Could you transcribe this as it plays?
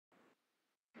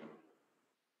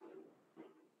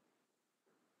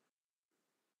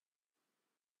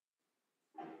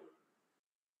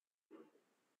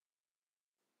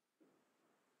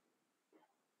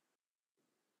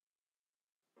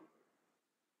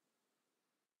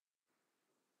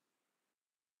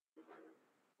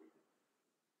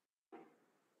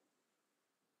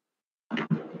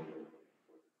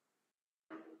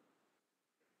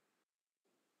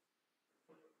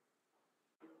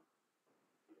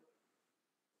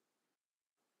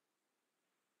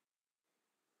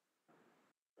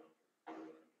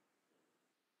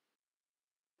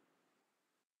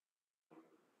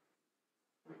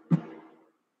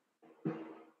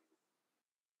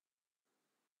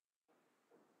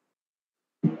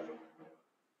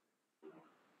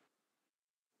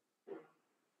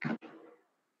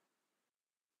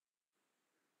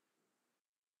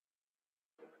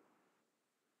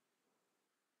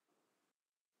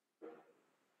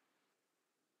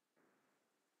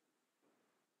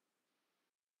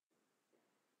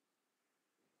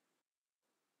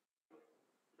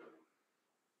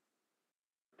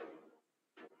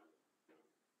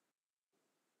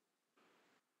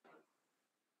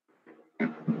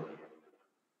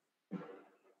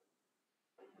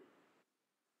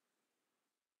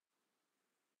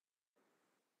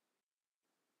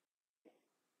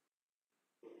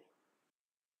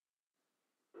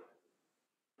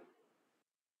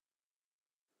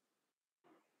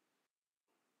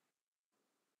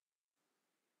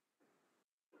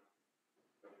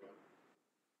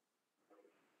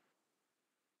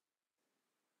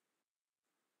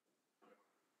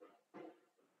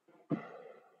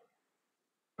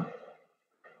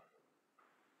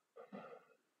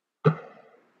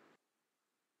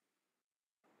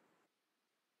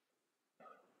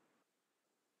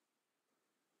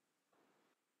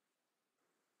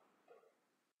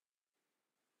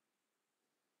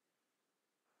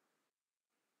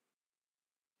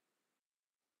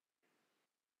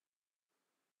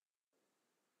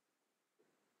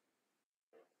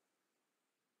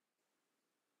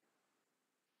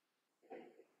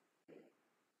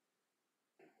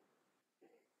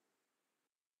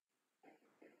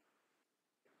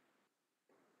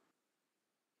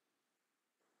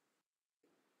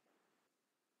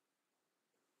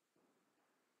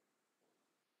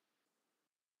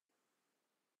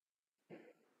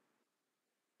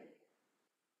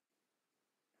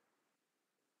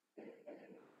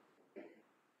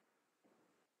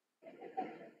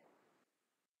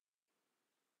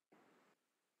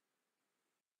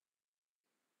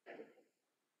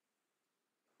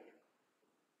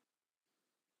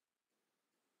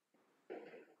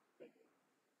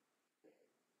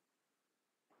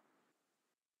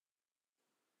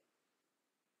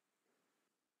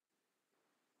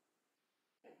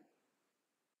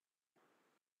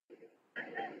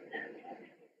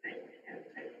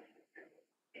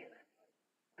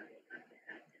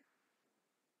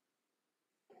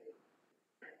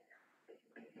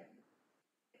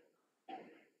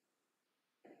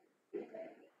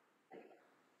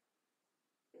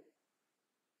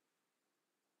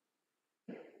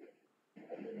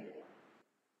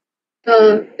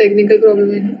हाँ, technical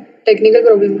problem है ना, टेक्निकल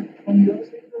प्रॉब्लम है।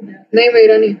 नहीं,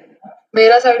 मेरा नहीं,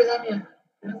 मेरा साइड से नहीं है।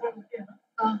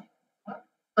 हाँ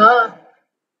हाँ।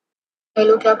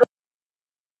 हेलो, क्या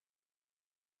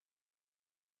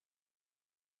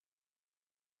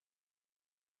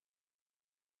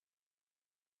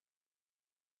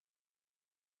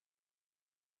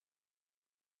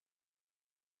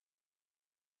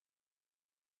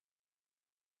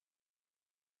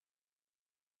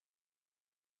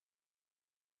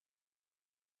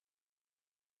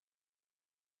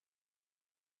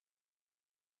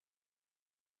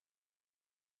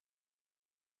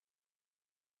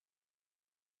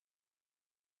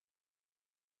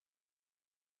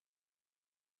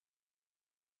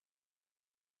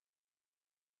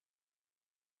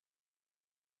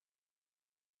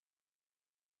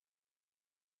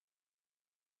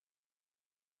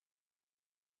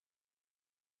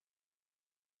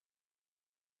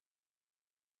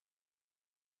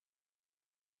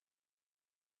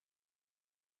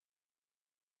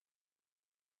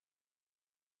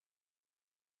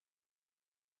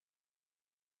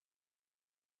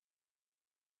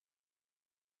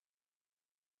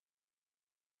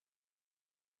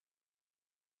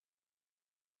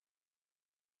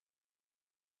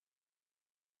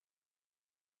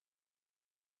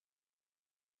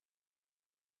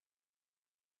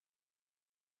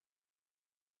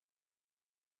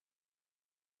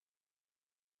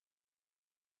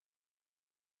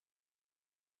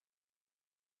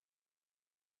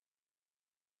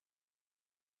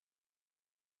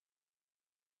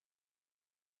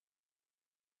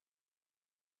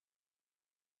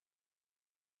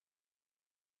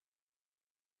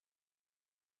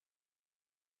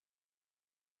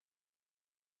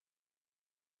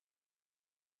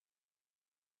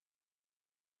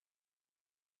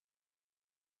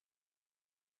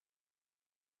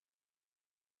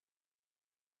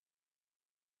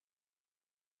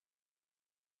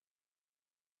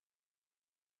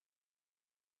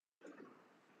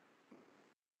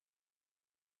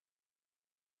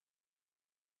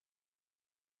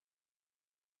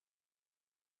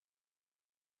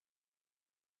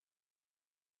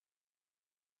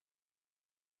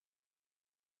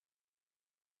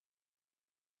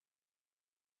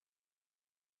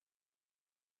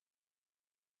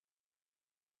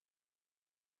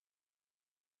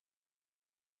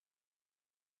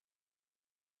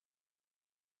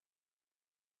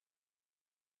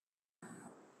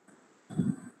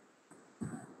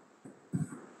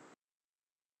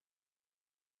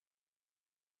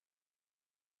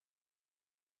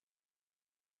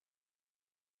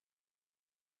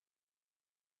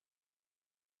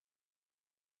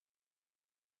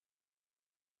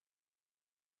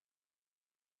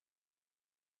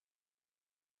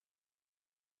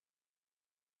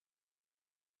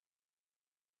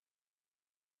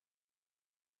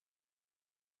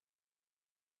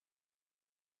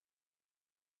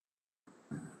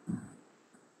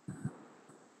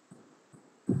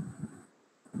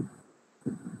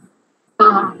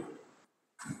हाँ हाँ।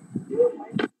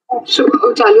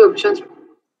 चालू option.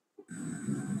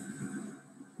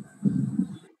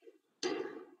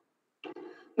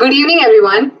 Good evening,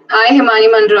 everyone. I, Himani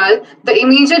Mandral, the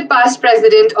immediate past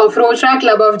president of Rotary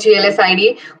Club of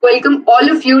GLSID, welcome all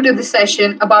of you to this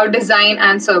session about design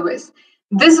and service.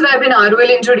 This webinar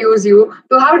will introduce you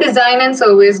to how design and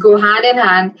service go hand in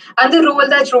hand and the role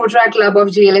that Rotary Club of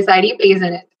GLSID plays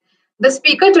in it. The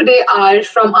speaker today are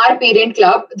from our parent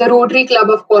club, the Rotary Club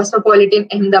of Cosmopolitan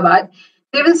Ahmedabad.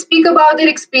 They will speak about their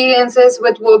experiences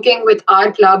with working with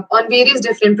our club on various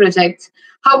different projects,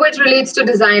 how it relates to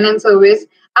design and service,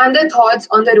 and their thoughts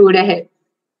on the road ahead.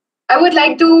 I would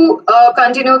like to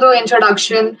continue the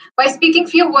introduction by speaking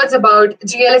few words about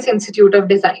GLS Institute of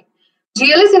Design.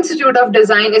 GLS Institute of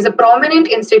Design is a prominent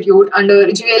institute under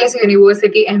GLS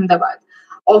University Ahmedabad,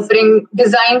 offering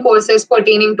design courses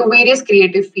pertaining to various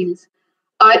creative fields.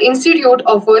 Our institute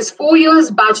offers 4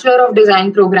 years Bachelor of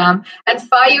Design program and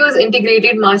 5 years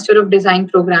Integrated Master of Design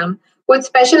program with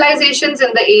specializations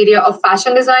in the area of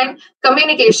fashion design,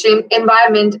 communication,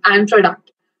 environment, and product.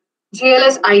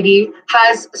 GLSID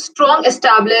has strong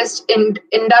established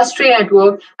industry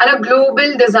network and a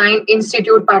global design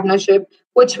institute partnership,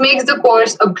 which makes the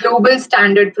course a global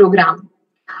standard program.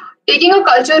 Taking a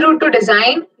culture route to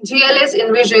design, GLS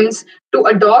envisions to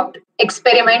adopt,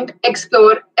 experiment,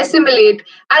 explore, assimilate,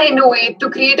 and innovate to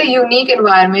create a unique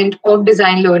environment of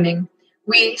design learning.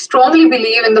 We strongly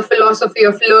believe in the philosophy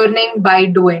of learning by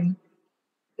doing.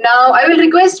 Now, I will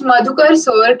request Madhukar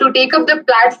sir to take up the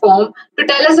platform to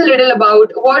tell us a little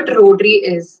about what Rotary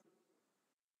is.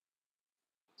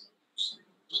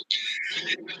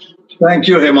 Thank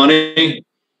you, Hemani.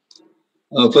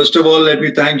 First of all, let me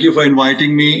thank you for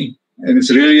inviting me. And it's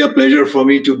really a pleasure for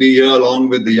me to be here along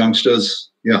with the youngsters.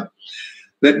 Yeah.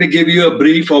 Let me give you a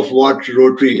brief of what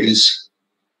Rotary is.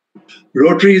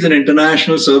 Rotary is an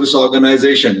international service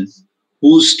organization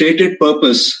whose stated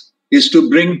purpose is to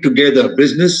bring together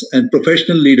business and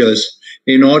professional leaders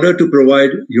in order to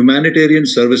provide humanitarian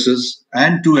services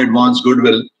and to advance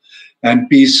goodwill and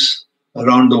peace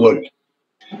around the world.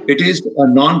 It is a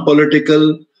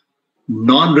non-political,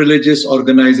 non-religious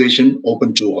organization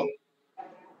open to all.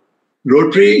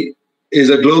 Rotary is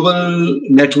a global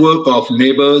network of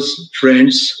neighbors,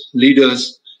 friends,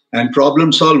 leaders, and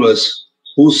problem solvers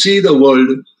who see the world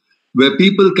where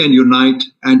people can unite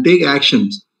and take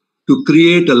actions to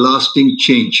create a lasting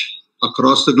change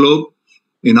across the globe,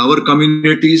 in our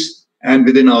communities, and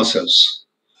within ourselves.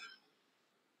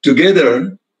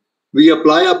 Together, we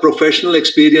apply our professional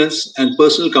experience and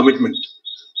personal commitment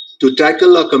to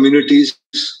tackle our community's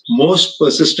most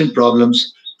persistent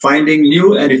problems, finding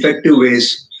new and effective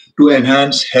ways to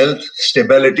enhance health,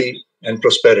 stability, and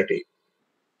prosperity.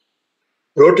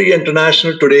 Rotary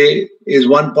International today is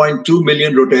 1.2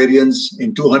 million Rotarians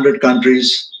in 200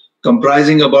 countries,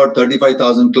 comprising about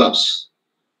 35,000 clubs.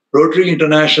 Rotary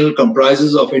International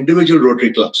comprises of individual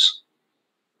Rotary clubs.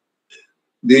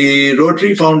 The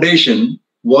Rotary Foundation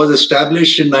was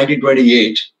established in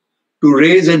 1928 to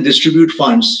raise and distribute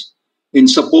funds in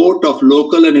support of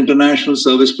local and international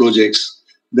service projects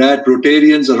that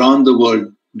Rotarians around the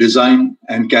world design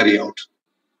and carry out.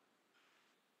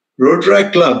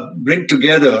 Rotaract Club bring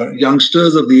together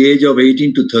youngsters of the age of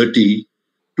 18 to 30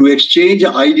 to exchange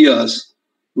ideas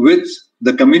with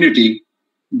the community,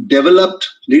 develop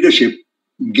leadership,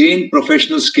 gain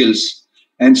professional skills,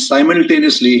 and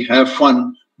simultaneously have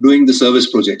fun doing the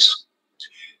service projects.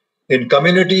 In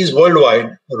communities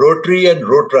worldwide, Rotary and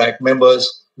Rotaract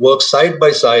members work side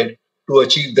by side to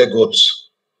achieve their goals.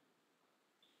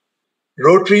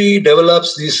 Rotary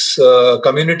develops these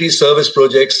community service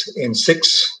projects in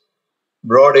 6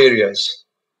 broad areas: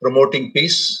 promoting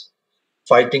peace,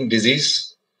 fighting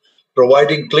disease,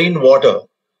 providing clean water,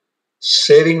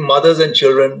 saving mothers and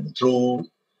children through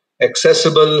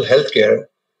accessible healthcare,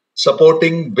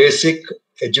 supporting basic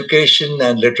education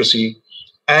and literacy,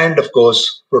 and of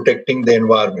course, protecting the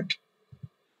environment.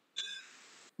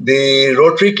 The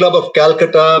Rotary Club of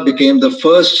Calcutta became the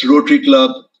first Rotary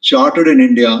Club chartered in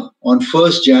India on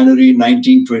 1st January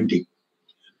 1920.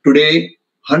 Today,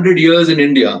 100 years in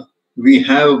India, we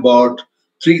have about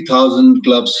 3,000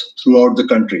 clubs throughout the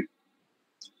country.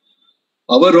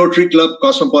 Our Rotary Club,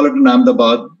 Cosmopolitan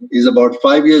Ahmedabad, is about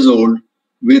 5 years old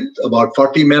with about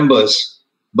 40 members,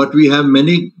 but we have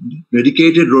many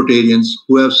dedicated Rotarians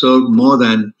who have served more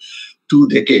than 2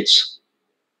 decades.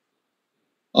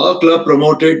 Our club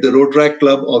promoted the Rotaract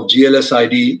Club of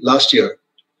GLSID last year,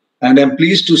 and I'm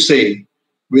pleased to say,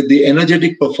 with the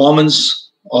energetic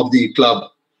performance of the club,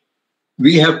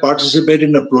 we have participated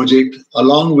in a project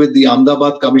along with the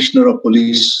Ahmedabad Commissioner of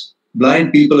Police,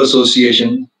 Blind People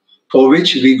Association, for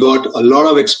which we got a lot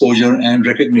of exposure and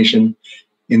recognition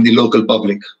in the local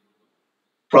public,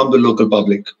 from the local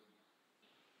public.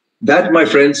 That, my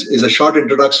friends, is a short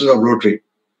introduction of Rotary.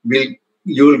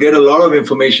 You will get a lot of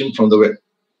information from the web.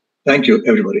 Thank you,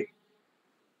 everybody.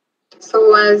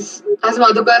 So as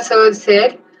Madhukar sir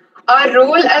said, our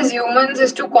role as humans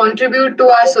is to contribute to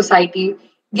our society,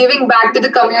 giving back to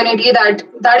the community.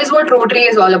 That is what Rotary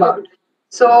is all about.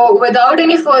 So without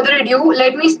any further ado,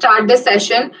 let me start this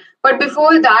session. But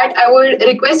before that, I would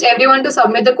request everyone to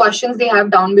submit the questions they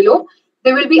have down below.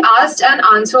 They will be asked and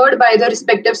answered by the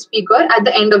respective speaker at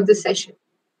the end of this session.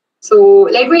 So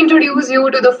let me introduce you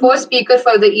to the first speaker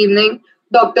for the evening,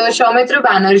 Dr. Soumitra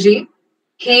Banerjee.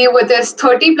 He, with his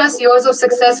 30 plus years of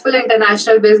successful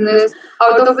international business,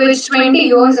 out of which 20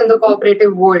 years in the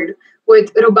cooperative world,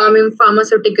 with Rubamim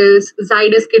Pharmaceuticals,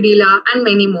 Zydus Cadila, and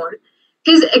many more.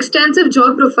 His extensive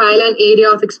job profile and area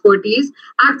of expertise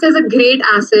acts as a great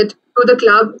asset to the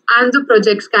club and the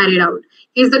projects carried out.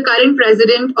 He is the current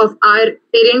president of our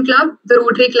parent club, the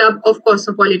Rotary Club of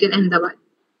Cosmopolitan Ahmedabad.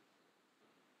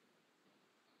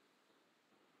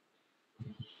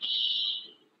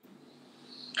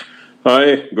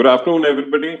 Hi, good afternoon,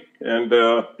 everybody, and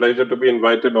pleasure to be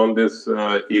invited on this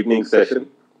evening session.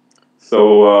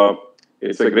 So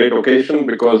it's a great occasion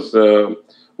because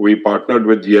we partnered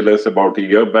with GLS about a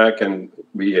year back, and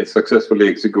we successfully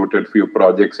executed a few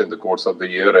projects in the course of the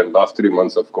year. And last 3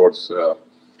 months, of course,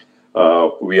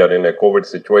 we are in a COVID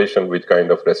situation which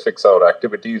kind of restricts our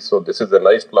activities. So this is a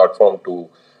nice platform to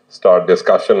start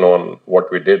discussion on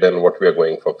what we did and what we are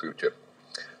going for future.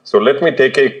 So let me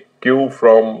take a cue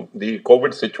from the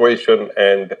COVID situation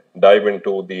and dive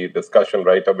into the discussion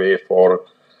right away for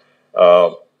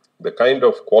the kind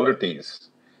of qualities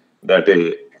that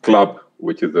a club,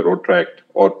 which is the Rotaract,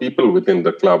 or people within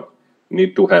the club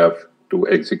need to have to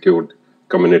execute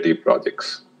community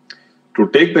projects. To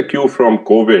take the cue from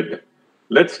COVID,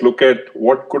 let's look at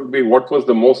what was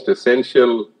the most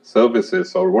essential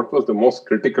services or what was the most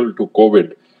critical to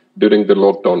COVID during the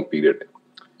lockdown period.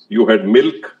 You had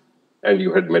milk and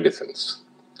you had medicines.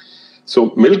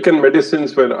 So milk and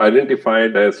medicines were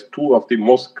identified as two of the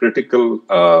most critical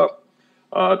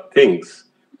things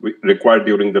required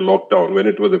during the lockdown when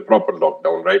it was a proper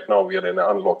lockdown. Right now, we are in an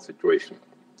unlocked situation.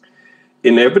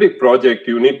 In every project,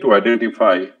 you need to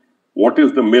identify what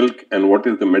is the milk and what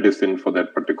is the medicine for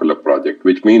that particular project,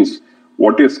 which means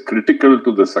what is critical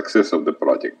to the success of the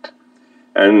project.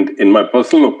 And in my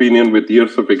personal opinion, with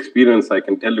years of experience, I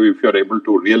can tell you if you're able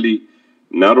to really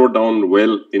narrow down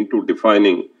well into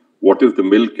defining what is the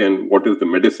milk and what is the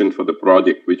medicine for the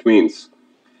project, which means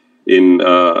in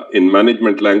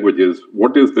management languages,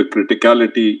 what is the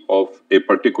criticality of a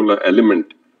particular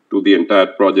element to the entire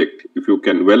project. If you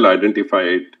can well identify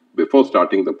it before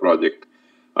starting the project,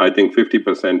 I think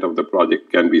 50% of the project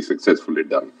can be successfully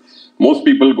done. Most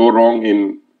people go wrong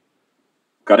in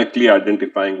correctly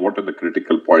identifying what are the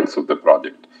critical points of the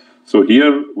project. So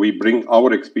here we bring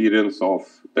our experience of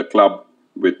the club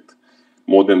with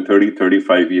more than 30,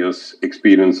 35 years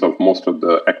experience of most of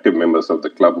the active members of the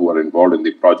club who are involved in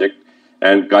the project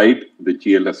and guide the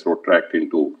GLS Rotaract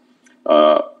into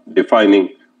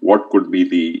defining what could be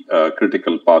the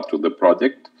critical path to the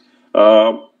project.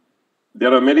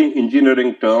 There are many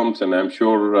engineering terms, and I'm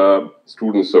sure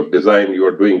students of design, you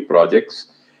are doing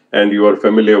projects, and you are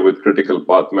familiar with critical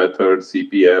path method,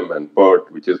 CPM, and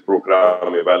PERT, which is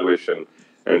program evaluation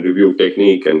and review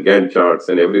technique, and Gantt charts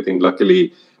and everything.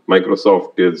 Luckily,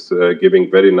 Microsoft is giving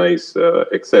very nice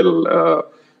Excel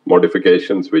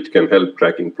modifications which can help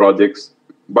tracking projects.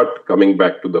 But coming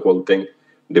back to the whole thing,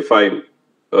 define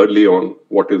early on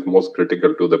what is most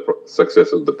critical to the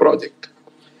success of the project.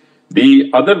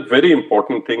 The other very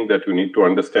important thing that you need to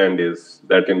understand is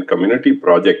that in community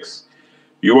projects,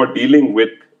 you are dealing with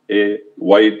a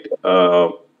wide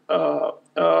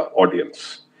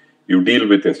audience. You deal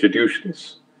with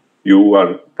institutions. You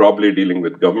are probably dealing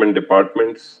with government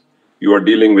departments. You are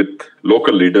dealing with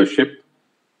local leadership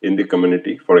in the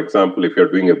community. For example, if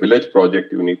you're doing a village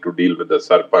project, you need to deal with the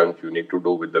sarpanch. You need to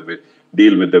deal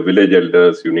with the village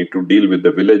elders. You need to deal with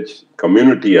the village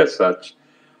community as such.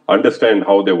 Understand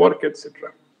how they work,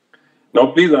 etc. Now,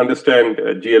 please understand,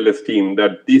 GLS team,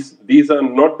 that these are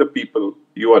not the people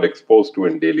you are exposed to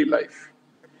in daily life.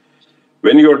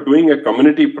 When you are doing a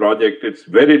community project, it's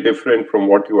very different from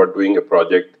what you are doing a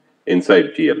project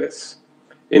inside GLS.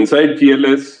 Inside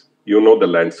GLS, you know the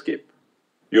landscape.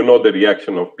 You know the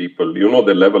reaction of people. You know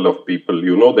the level of people.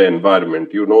 You know the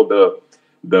environment. You know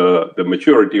the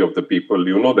maturity of the people.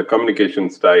 You know the communication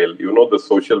style. You know the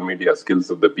social media skills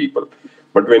of the people.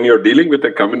 But when you're dealing with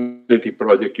a community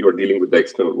project, you are dealing with the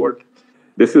external world.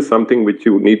 This is something which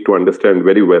you need to understand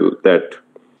very well, that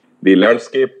the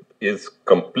landscape is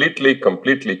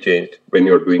completely changed when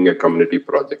you're doing a community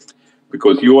project,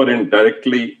 because you are in direct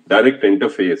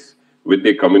interface with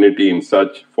the community in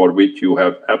such for which you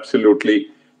have absolutely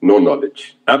no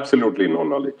knowledge.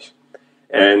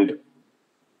 And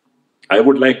I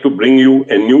would like to bring you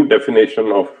a new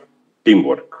definition of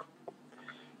teamwork.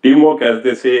 Teamwork, as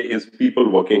they say, is people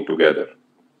working together.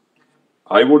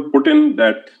 I would put in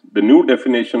that the new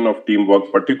definition of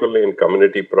teamwork, particularly in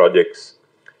community projects,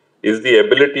 is the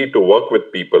ability to work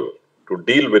with people, to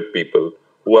deal with people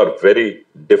who are very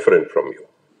different from you.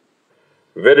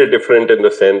 Very different in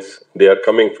the sense they are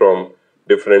coming from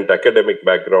different academic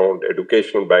background,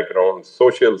 educational background,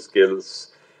 social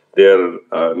skills, their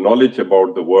knowledge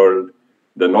about the world,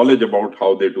 the knowledge about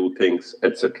how they do things,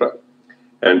 etc.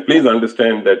 And please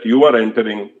understand that you are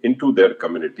entering into their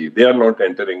community. They are not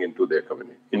entering into their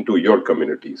community, into your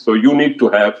community. So you need to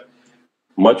have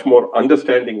much more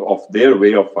understanding of their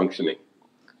way of functioning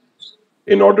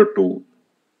in order to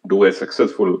do a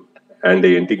successful and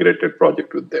an integrated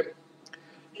project with them.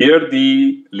 Here,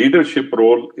 the leadership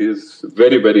role is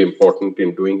very important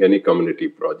in doing any community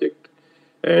project.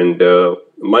 And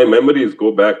my memories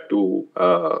go back to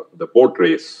the boat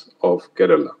race of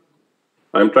Kerala.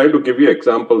 I'm trying to give you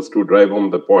examples to drive home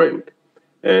the point.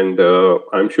 And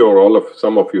I'm sure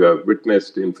some of you have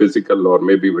witnessed in physical or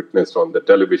maybe witnessed on the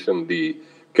television the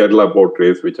Kerala boat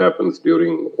race, which happens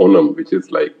during Onam, which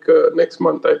is like next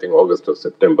month, I think August or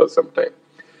September sometime.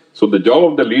 So the job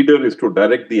of the leader is to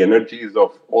direct the energies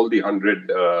of all the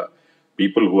 100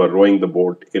 people who are rowing the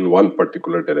boat in one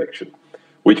particular direction,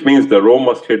 which means the row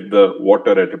must hit the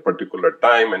water at a particular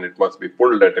time and it must be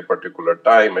pulled at a particular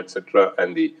time, etc.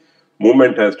 And the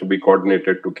movement has to be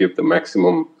coordinated to give the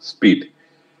maximum speed.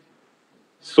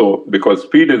 So, because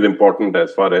speed is important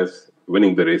as far as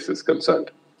winning the race is concerned.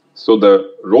 So the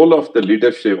role of the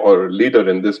leadership or leader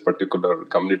in this particular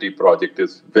community project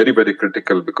is very, very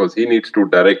critical, because he needs to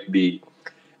direct the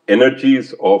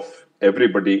energies of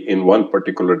everybody in one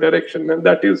particular direction, and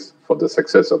that is for the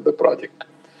success of the project.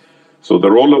 So the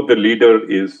role of the leader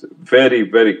is very,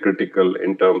 very critical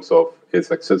in terms of a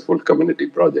successful community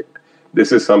project.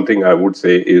 This is something I would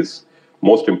say is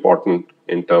most important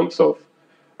in terms of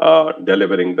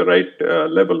delivering the right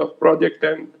level of project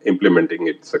and implementing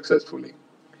it successfully.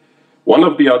 One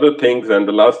of the other things, and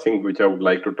the last thing which I would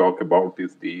like to talk about,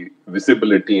 is the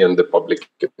visibility and the public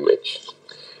image.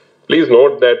 Please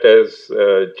note that as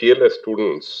GLS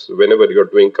students, whenever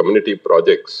you're doing community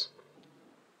projects,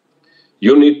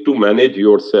 you need to manage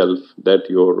yourself, that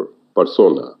your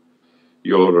persona,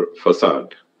 your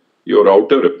facade, your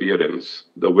outer appearance,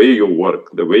 the way you work,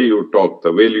 the way you talk,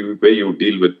 the way you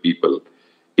deal with people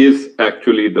is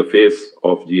actually the face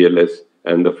of GLS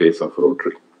and the face of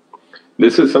Rotary.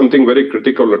 This is something very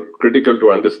critical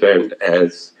to understand,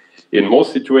 as in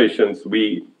most situations,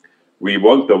 we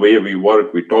work the way we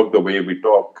work, we talk the way we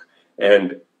talk,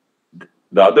 and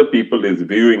the other people is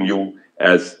viewing you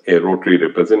as a Rotary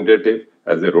representative,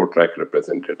 as a Rotrack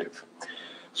representative.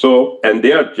 So, and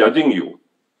they are judging you.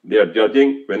 They are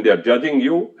judging, when they are judging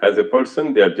you as a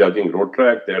person, they are judging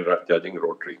Rotrack, they are judging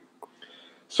Rotary.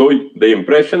 So the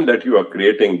impression that you are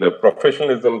creating, the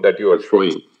professionalism that you are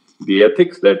showing, the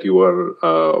ethics that you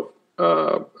are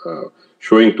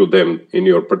showing to them in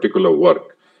your particular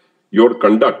work, your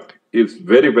conduct is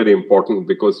very, very important,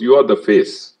 because you are the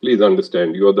face. Please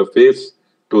understand, you are the face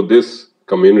to this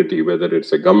community, whether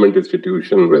it's a government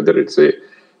institution, whether it's a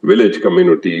village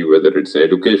community, whether it's an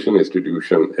education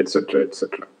institution, etc.,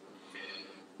 etc.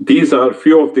 These are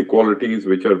few of the qualities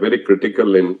which are very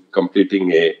critical in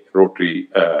completing a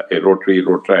Rotrack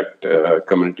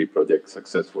community project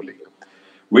successfully.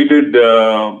 We did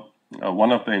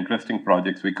one of the interesting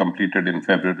projects we completed in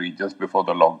February, just before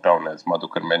the lockdown, as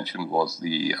Madhukar mentioned, was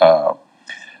the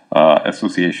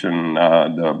association,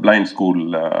 the blind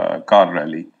school car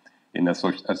rally in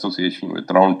association with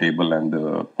Roundtable and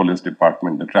the police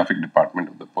department, the traffic department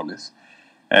of the police.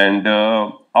 And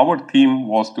our theme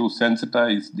was to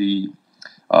sensitize the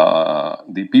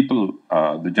people,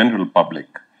 the general public,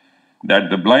 that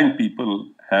the blind people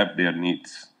have their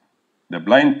needs. The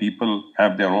blind people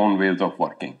have their own ways of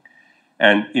working.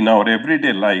 And in our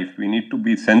everyday life, we need to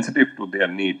be sensitive to their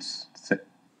needs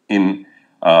and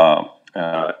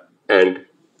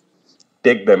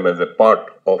take them as a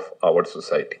part of our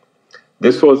society.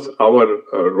 This was our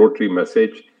Rotary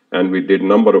message, and we did a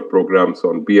number of programs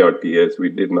on BRTS, we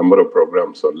did a number of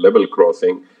programs on level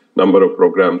crossing, number of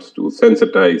programs to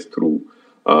sensitize through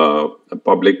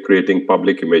creating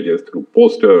public images through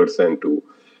posters, and to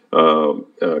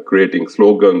creating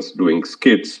slogans, doing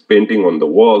skits, painting on the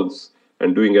walls,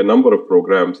 and doing a number of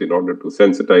programs in order to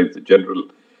sensitize the general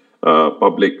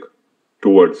public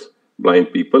towards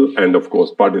blind people, and of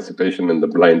course participation in the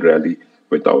blind rally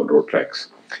with our Rotracks.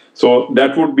 So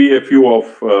that would be a few of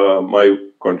my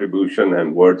contribution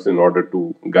and words in order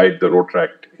to guide the Rotrack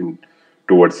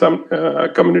towards some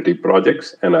community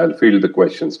projects, and I'll field the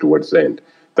questions towards the end.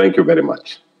 Thank you very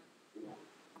much.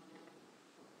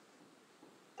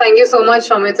 Thank you so much,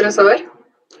 Soumitra sir.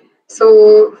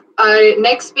 So our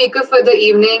next speaker for the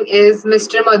evening is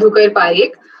Mr. Madhukar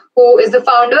Parikh, who is the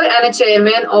founder and a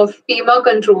chairman of Pima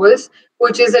Controls,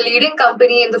 which is a leading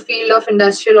company in the field of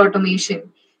industrial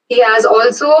automation. He has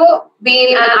also been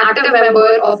an active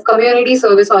member of community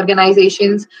service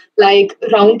organizations like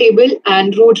Roundtable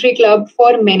and Rotary Club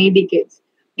for many decades.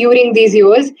 During these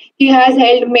years, he has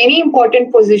held many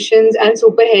important positions and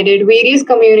superheaded various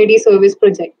community service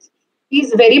projects. He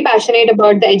is very passionate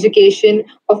about the education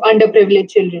of underprivileged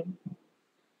children.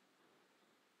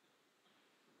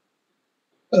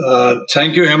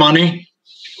 Thank you, Hemani.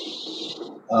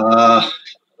 Hi,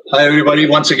 everybody,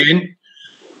 once again.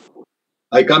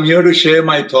 I come here to share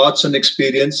my thoughts and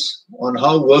experience on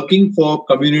how working for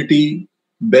community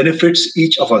benefits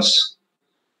each of us.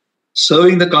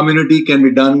 Serving the community can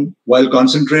be done while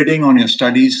concentrating on your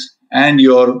studies and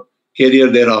your career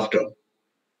thereafter.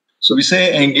 So we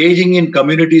say engaging in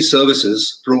community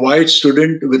services provides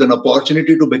students with an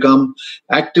opportunity to become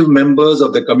active members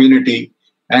of the community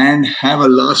and have a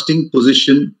lasting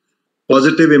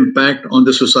positive impact on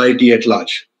the society at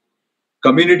large.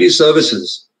 Community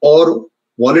services or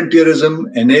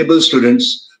volunteerism enables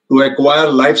students to acquire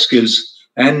life skills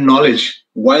and knowledge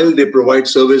while they provide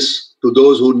service to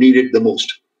those who need it the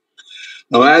most.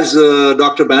 Now, as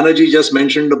Dr. Banerjee just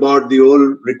mentioned about the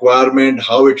whole requirement,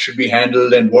 how it should be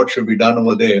handled and what should be done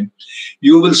over there,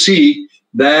 you will see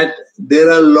that there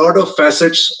are a lot of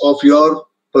facets of your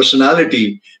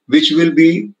personality which will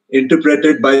be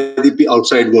interpreted by the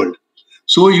outside world.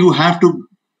 So you have to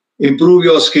improve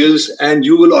your skills and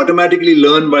you will automatically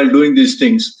learn while doing these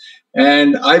things.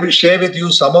 And I will share with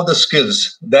you some of the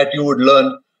skills that you would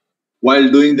learn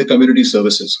while doing the community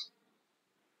services.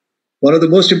 One of the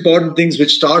most important things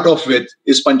which start off with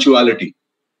is punctuality.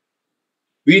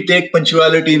 We take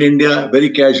punctuality in India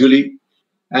very casually,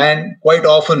 and quite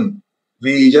often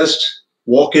we just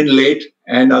walk in late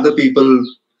and other people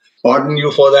pardon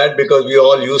you for that because we are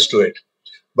all used to it.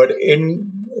 But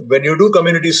when you do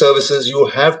community services, you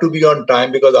have to be on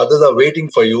time because others are waiting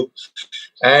for you.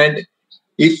 And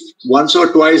if once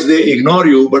or twice they ignore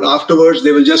you, but afterwards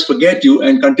they will just forget you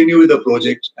and continue with the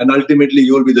project, and ultimately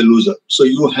you will be the loser. So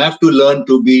you have to learn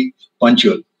to be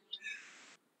punctual.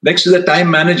 Next is the time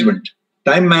management.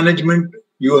 Time management,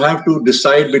 you have to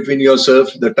decide between yourself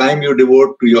the time you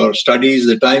devote to your studies,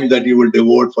 the time that you will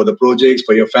devote for the projects,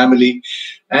 for your family,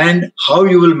 and how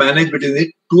you will manage between it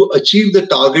to achieve the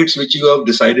targets which you have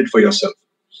decided for yourself.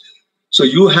 So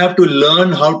you have to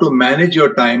learn how to manage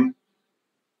your time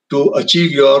to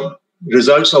achieve your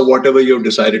results of whatever you have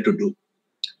decided to do.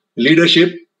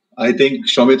 Leadership, I think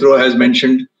Soumitra has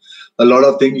mentioned a lot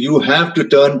of things. You have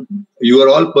to you are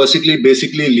all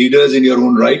basically leaders in your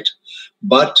own right,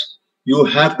 but you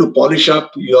have to polish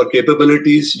up your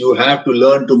capabilities. You have to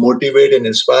learn to motivate and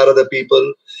inspire other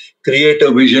people, create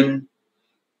a vision,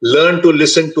 learn to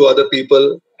listen to other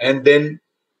people, and then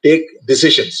take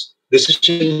decisions.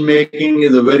 Decision making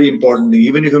is a very important thing.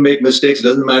 Even if you make mistakes, it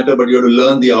doesn't matter, but you have to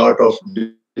learn the art of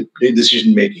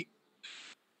decision making.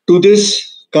 To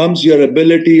this comes your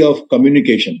ability of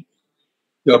communication.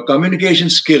 Your communication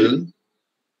skill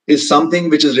is something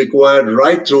which is required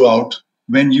right throughout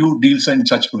when you deal in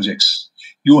such projects.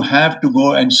 You have to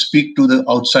go and speak to the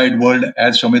outside world.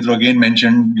 As Soumitra again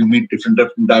mentioned, you meet different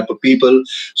type of people.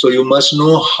 So you must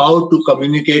know how to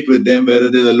communicate with them, whether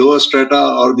they're the lower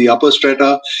strata or the upper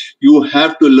strata. You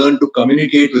have to learn to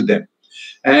communicate with them.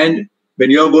 And when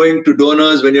you're going to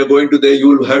donors, when you're going to there, you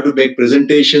will have to make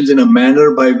presentations in a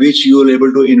manner by which you are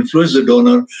able to influence the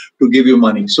donor to give you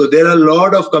money. So there are a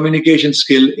lot of communication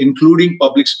skill, including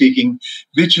public speaking,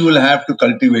 which you will have to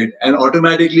cultivate. And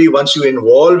automatically, once you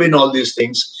involve in all these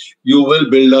things, you will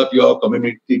build up your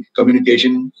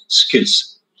communication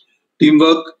skills.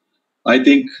 Teamwork, I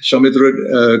think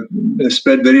Soumitra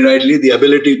spread very rightly, the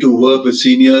ability to work with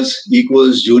seniors,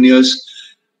 equals, juniors.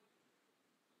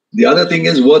 The other thing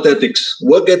is work ethics.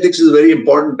 Work ethics is a very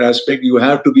important aspect. You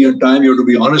have to be on time. You have to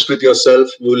be honest with yourself.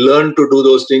 You learn to do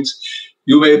those things.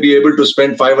 You may be able to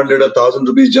spend 500 or 1,000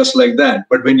 rupees just like that.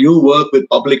 But when you work with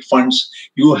public funds,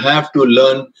 you have to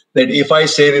learn that if I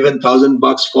save even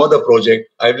 $1,000 for the project,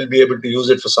 I will be able to use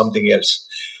it for something else.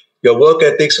 Your work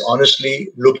ethics, honestly,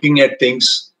 looking at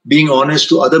things, being honest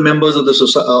to other members of the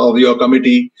society, of your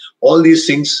committee, all these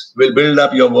things will build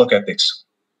up your work ethics.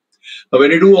 Now,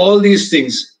 when you do all these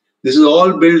things, this is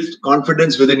all built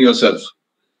confidence within yourself.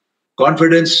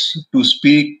 Confidence to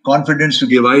speak, confidence to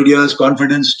give ideas,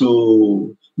 confidence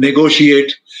to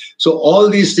negotiate. So all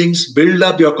these things build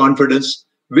up your confidence,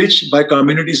 which by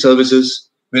community services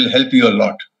will help you a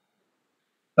lot.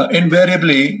 Now,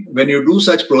 invariably, when you do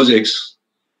such projects,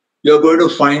 you're going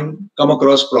to come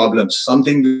across problems,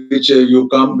 something which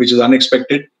which is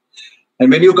unexpected.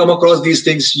 And when you come across these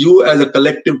things, you as a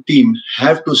collective team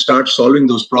have to start solving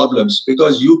those problems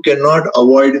because you cannot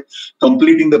avoid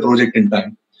completing the project in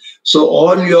time. So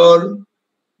all your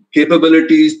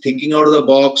capabilities, thinking out of the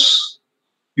box,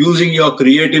 using your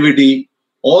creativity,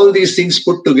 all these things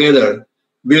put together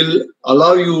will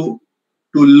allow you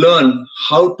to learn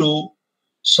how to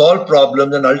solve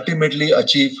problems and ultimately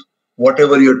achieve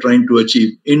whatever you're trying to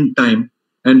achieve in time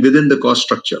and within the cost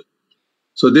structure.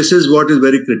 So this is what is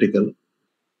very critical.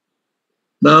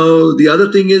 Now, the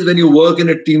other thing is when you work in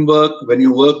a teamwork, when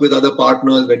you work with other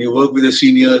partners, when you work with the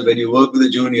seniors, when you work with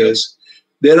the juniors,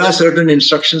 there are certain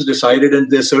instructions decided and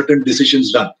there are certain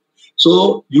decisions done.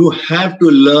 So you have to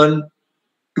learn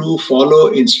to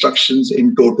follow instructions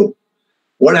in toto.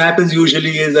 What happens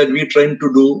usually is that we try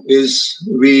to do is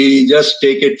we just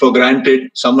take it for granted.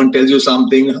 Someone tells you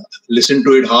something, listen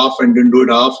to it half and then do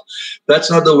it half. That's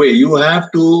not the way. You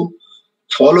have to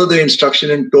follow the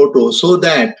instruction in toto so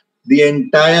that the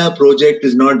entire project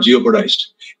is not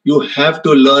jeopardized. You have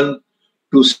to learn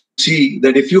to see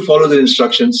that if you follow the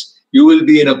instructions, you will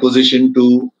be in a position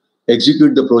to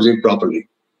execute the project properly.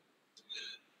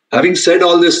 Having said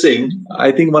all this thing,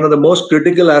 I think one of the most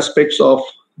critical aspects of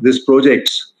this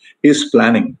projects is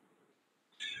planning.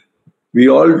 We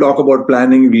all talk about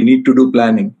planning, we need to do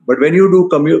planning. But when you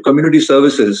do community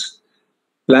services,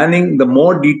 planning, the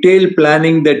more detailed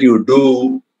planning that you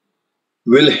do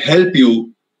will help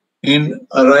you in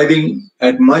arriving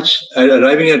at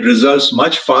results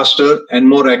much faster and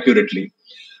more accurately.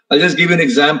 I'll just give you an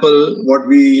example what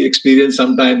we experience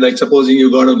sometimes. Like supposing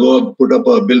you got to go put up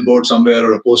a billboard somewhere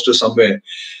or a poster somewhere,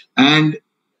 and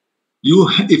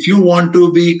if you want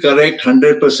to be correct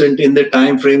 100% in the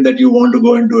time frame that you want to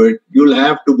go and do it, you'll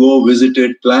have to go visit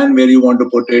it, plan where you want to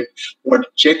put it,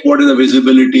 check what is the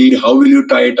visibility, how will you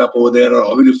tie it up over there, or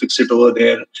how will you fix it over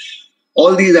there.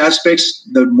 All these aspects,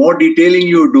 the more detailing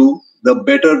you do, the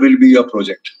better will be your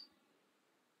project.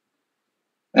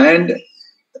 And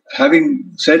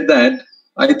having said that,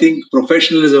 I think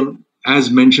professionalism,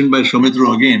 as mentioned by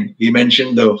Shaumitro again, he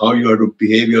mentioned how you have to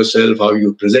behave yourself, how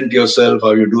you present yourself,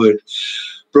 how you do it.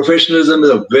 Professionalism is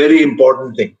a very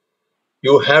important thing.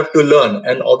 You have to learn.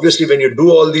 And obviously, when you do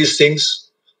all these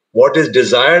things, what is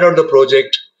desired of the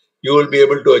project, you will be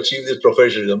able to achieve this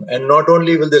professionalism. And not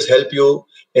only will this help you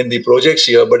in the projects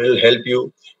here, but it will help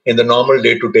you in the normal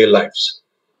day-to-day lives.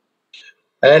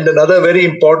 And another very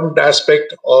important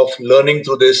aspect of learning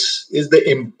through this is the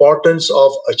importance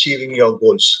of achieving your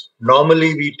goals.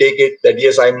 Normally, we take it that,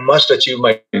 yes, I must achieve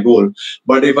my goal.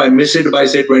 But if I miss it by,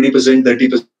 say, 20%,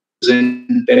 30%,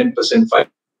 10%,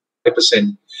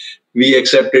 5%, we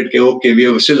accept it, okay, we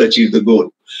have still achieved the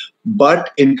goal. But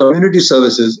in community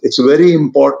services, it's very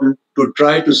important to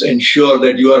try to ensure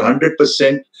that you are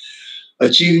 100%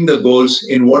 achieving the goals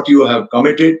in what you have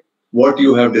committed, what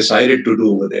you have decided to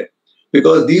do over there.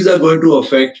 Because these are going to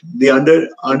affect the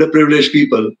underprivileged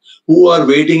people who are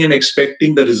waiting and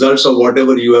expecting the results of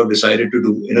whatever you have decided to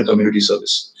do in a community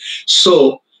service.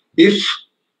 So if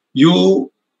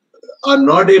you are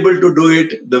not able to do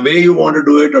it the way you want to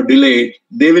do it or delay it,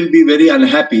 they will be very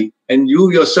unhappy. And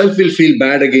you yourself will feel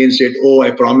bad against it. Oh,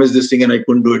 I promised this thing and I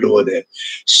couldn't do it over there.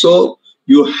 So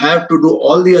you have to do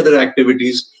all the other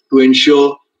activities to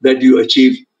ensure that you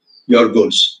achieve your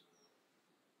goals.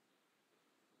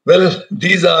 Well,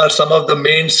 these are some of the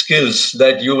main skills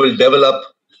that you will develop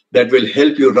that will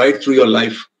help you right through your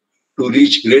life to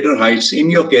reach greater heights in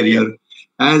your career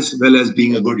as well as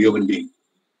being a good human being.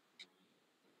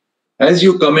 As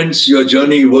you commence your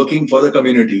journey working for the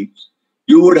community,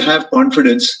 you would have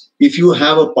confidence if you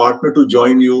have a partner to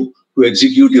join you to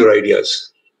execute your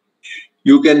ideas.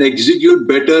 You can execute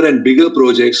better and bigger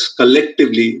projects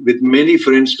collectively with many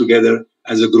friends together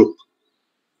as a group.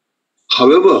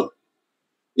 However,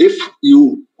 if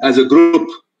you, as a group,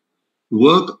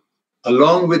 work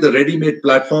along with a ready-made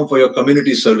platform for your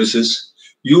community services,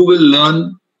 you will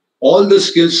learn all the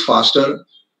skills faster,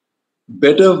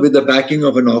 better with the backing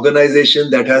of an organization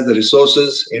that has the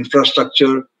resources,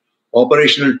 infrastructure,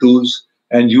 operational tools,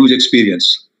 and huge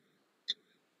experience.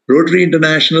 Rotary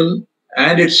International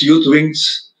and its youth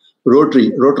wings,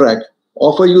 Rotaract,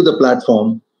 offer you the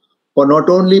platform for not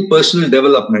only personal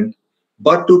development,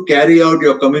 but to carry out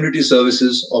your community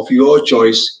services of your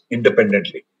choice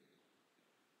independently.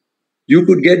 You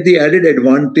could get the added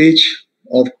advantage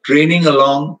of training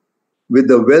along with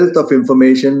the wealth of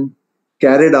information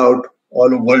carried out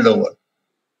all world over.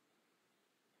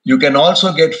 You can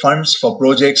also get funds for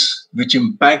projects which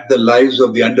impact the lives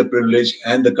of the underprivileged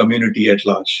and the community at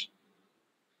large.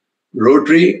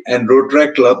 Rotary and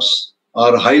Rotaract clubs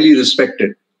are highly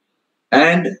respected,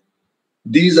 and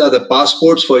these are the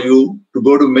passports for you to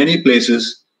go to many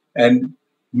places and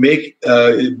make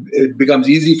it becomes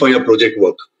easy for your project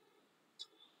work.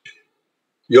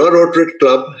 Your Rotaract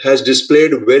club has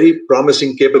displayed very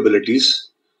promising capabilities.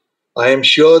 I am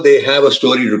sure they have a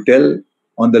story to tell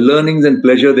on the learnings and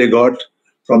pleasure they got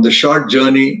from the short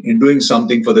journey in doing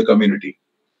something for the community.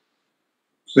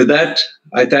 With that,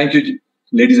 I thank you,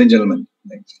 ladies and gentlemen.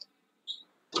 Thanks.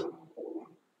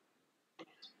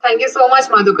 Thank you so much,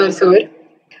 Madhukar sir.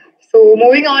 So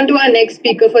moving on to our next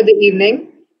speaker for the evening,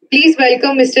 please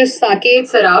welcome Mr. Saket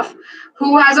Saraf,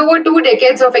 who has over 2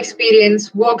 decades of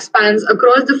experience, work spans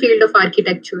across the field of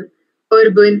architecture,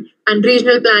 urban and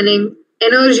regional planning,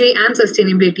 energy and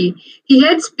sustainability. He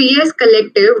heads PS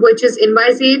Collective, which is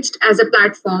envisaged as a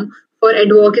platform for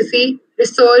advocacy,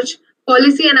 research,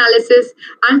 policy analysis,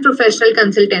 and professional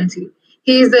consultancy.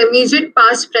 He is the immediate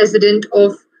past president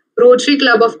of Rotary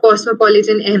Club of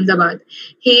Cosmopolitan Ahmedabad.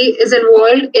 He is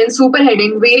involved in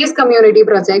superheading various community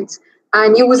projects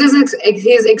and uses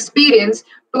his experience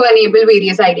to enable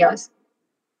various ideas.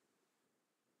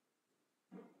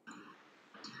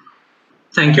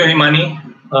 Thank you, Himani,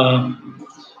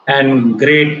 and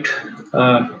great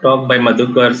talk by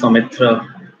Madhukar, Soumitra,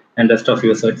 and rest of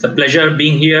you. So it's a pleasure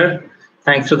being here.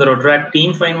 Thanks to the Rotaract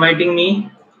team for inviting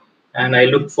me. And I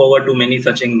look forward to many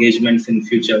such engagements in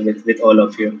future with all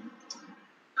of you.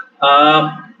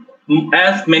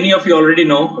 As many of you already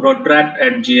know, Rotaract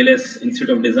at GLS Institute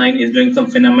of Design is doing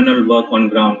some phenomenal work on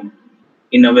ground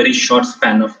in a very short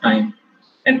span of time.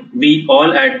 And we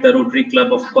all at the Rotary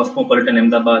Club of Cosmopolitan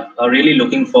Ahmedabad are really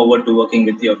looking forward to working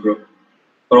with your group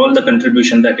for all the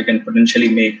contribution that you can potentially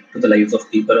make to the lives of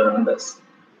people around us.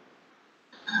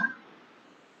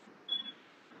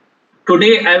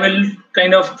 Today, I will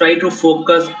kind of try to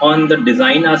focus on the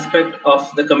design aspect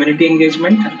of the community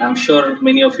engagement. I'm sure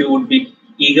many of you would be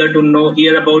eager to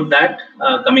hear about that,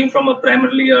 coming from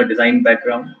primarily a design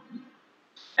background.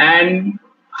 And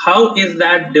how is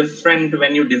that different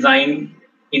when you design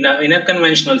in a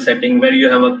conventional setting where you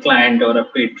have a client or a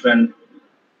patron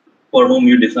for whom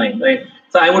you design, right?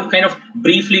 So I would kind of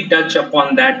briefly touch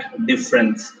upon that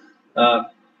difference.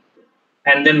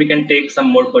 And then we can take some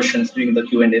more questions during the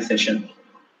Q&A session.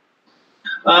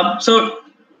 So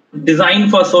design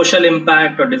for social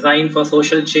impact or design for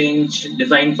social change,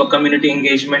 design for community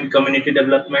engagement, community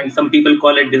development. Some people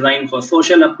call it design for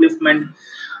social upliftment,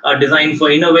 design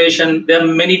for innovation. There are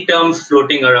many terms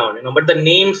floating around, but the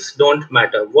names don't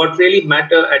matter. What really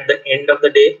matters at the end of the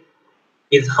day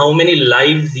is how many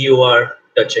lives you are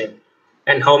touching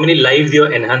and how many lives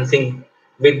you're enhancing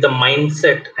with the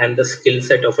mindset and the skill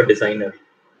set of a designer.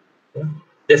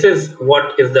 This is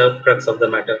what is the crux of the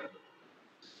matter.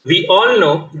 We all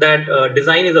know that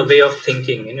design is a way of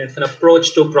thinking, and it's an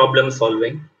approach to problem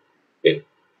solving.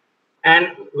 And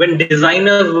when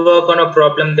designers work on a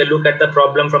problem, they look at the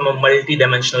problem from a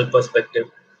multi-dimensional perspective,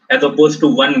 as opposed to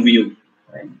one view,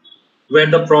 right? Where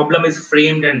the problem is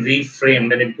framed and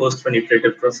reframed, and it goes through an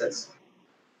iterative process.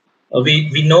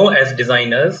 We know as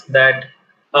designers that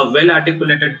a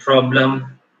well-articulated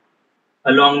problem,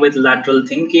 along with lateral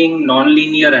thinking,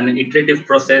 non-linear, and an iterative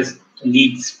process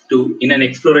leads to, in an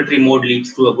exploratory mode,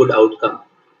 leads to a good outcome.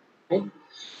 Okay?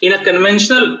 In a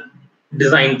conventional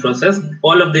design process,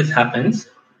 all of this happens,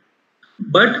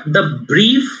 but the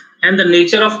brief and the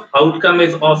nature of outcome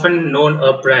is often known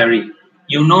a priori.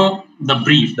 You know the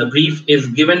brief. The brief is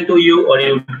given to you, or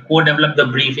you co-develop the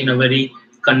brief in a very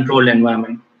controlled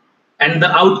environment. And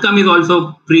the outcome is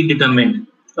also predetermined.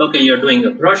 Okay, you're doing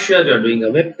a brochure, you're doing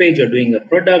a web page, you're doing a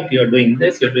product, you're doing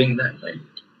this, you're doing that, right?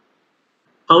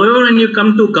 However, when you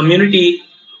come to community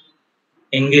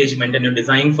engagement and you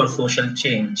design for social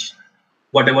change,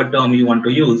 whatever term you want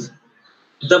to use,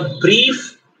 the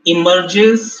brief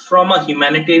emerges from a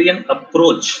humanitarian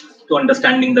approach to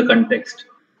understanding the context.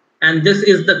 And this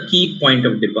is the key point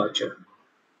of departure.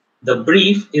 The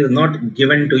brief is not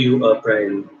given to you a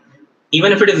priori.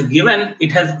 Even if it is given,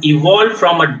 it has evolved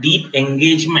from a deep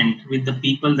engagement with the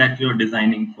people that you're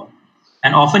designing for.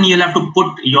 And often you'll have to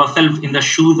put yourself in the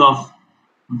shoes of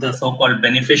the so-called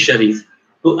beneficiaries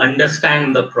to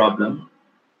understand the problem,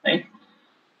 right?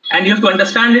 And you have to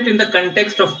understand it in the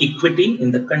context of equity,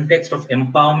 in the context of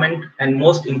empowerment, and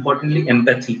most importantly,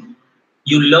 empathy.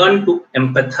 You learn to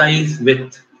empathize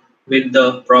with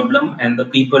the problem and the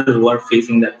people who are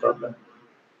facing that problem.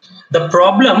 The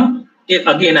problem,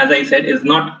 again, as I said, is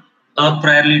not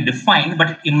priorly defined, but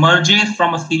it emerges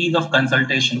from a series of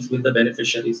consultations with the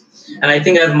beneficiaries. And I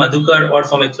think, as Madhukar or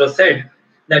Soumitra said,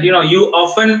 that you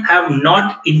often have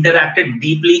not interacted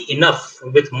deeply enough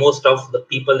with most of the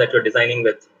people that you're designing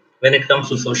with when it comes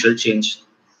to social change.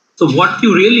 So what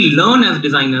you really learn as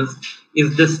designers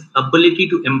is this ability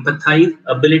to empathize,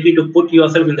 ability to put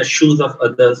yourself in the shoes of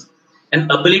others, and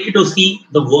ability to see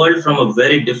the world from a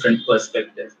very different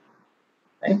perspective.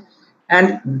 Right?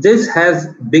 And this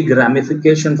has big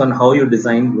ramifications on how you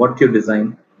design, what you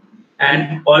design,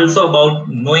 and also about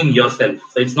knowing yourself.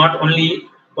 So it's not only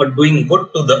about doing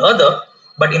good to the other,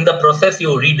 but in the process,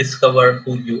 you rediscover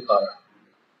who you are.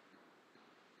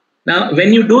 Now,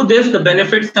 when you do this, the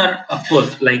benefits are, of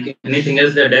course, like anything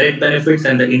else, there are direct benefits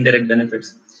and the indirect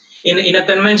benefits. In a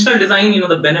conventional design,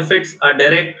 the benefits are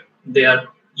direct.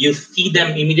 You see them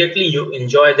immediately, you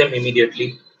enjoy them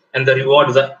immediately, and the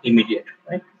rewards are immediate.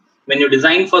 Right? When you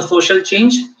design for social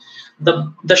change,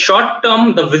 the short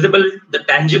term, the visible, the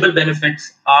tangible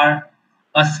benefits are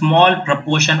a small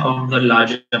proportion of the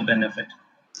larger benefit.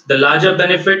 The larger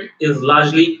benefit is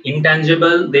largely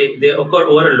intangible. They occur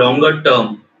over a longer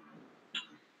term.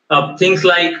 Things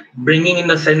like bringing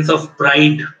in a sense of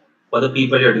pride for the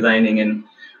people you're designing in,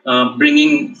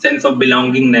 bringing sense of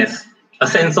belongingness, a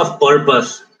sense of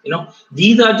purpose.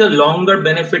 These are the longer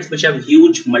benefits which have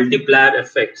huge multiplier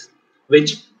effects,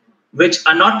 which does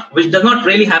not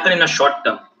really happen in a short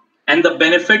term. And the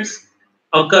benefits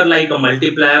occur like a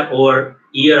multiplier over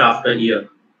year after year.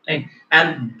 Right?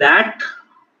 And that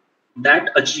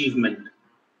achievement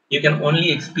you can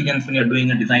only experience when you're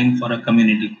doing a design for a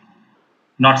community,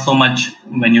 not so much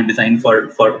when you design for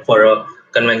a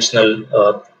conventional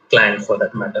client for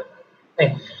that matter.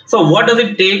 Right? So what does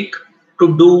it take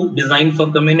to do design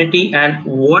for community, and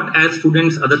what as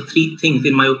students are the three things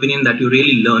in my opinion that you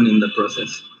really learn in the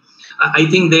process? I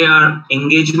think they are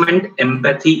engagement,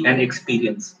 empathy, and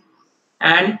experience.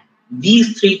 And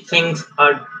these three things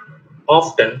are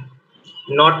often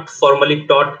not formally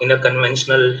taught in a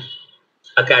conventional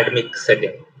academic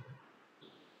setting.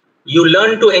 You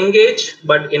learn to engage,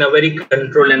 but in a very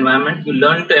controlled environment. You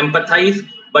learn to empathize,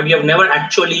 but you have never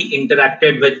actually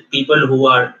interacted with people who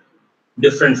are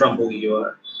different from who you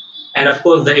are. And of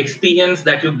course, the experience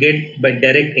that you get by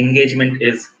direct engagement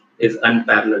is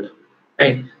unparalleled.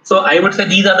 Right? So I would say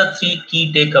these are the three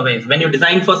key takeaways. When you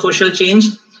design for social change,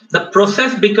 the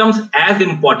process becomes as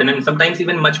important and sometimes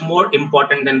even much more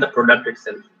important than the product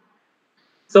itself.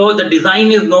 So the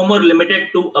design is no more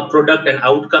limited to a product and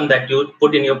outcome that you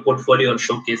put in your portfolio or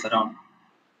showcase around.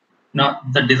 Now,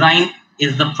 the design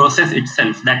is the process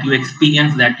itself that you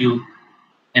experience, that you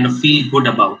feel good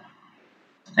about.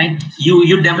 Right?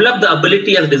 You develop the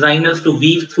ability as designers to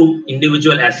weave through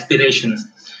individual aspirations,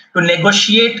 to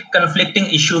negotiate conflicting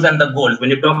issues and the goals. When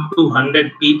you talk to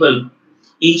 100 people,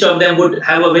 each of them would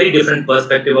have a very different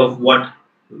perspective of what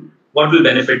will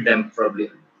benefit them probably.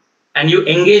 And you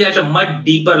engage at a much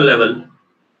deeper level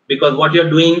because what you're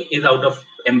doing is out of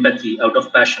empathy, out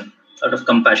of passion, out of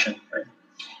compassion. Right?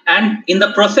 And in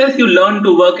the process, you learn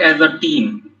to work as a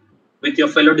team with your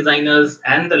fellow designers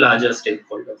and the larger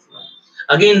stakeholders.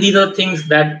 Again, these are things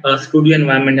that a studio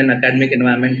environment and academic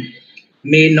environment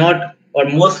may not, or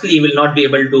mostly will not be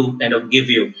able to kind of give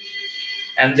you.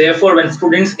 And therefore, when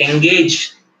students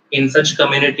engage in such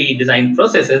community design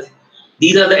processes,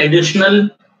 these are the additional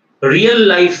real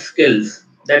life skills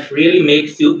that really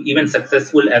makes you even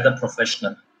successful as a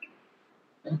professional.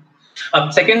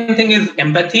 Second thing is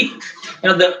empathy.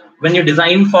 When you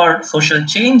design for social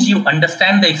change, you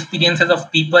understand the experiences of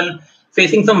people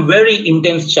facing some very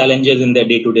intense challenges in their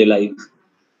day-to-day lives.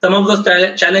 Some of those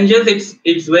challenges,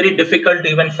 it's very difficult to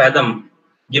even fathom,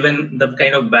 given the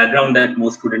kind of background that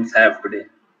most students have today.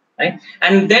 Right?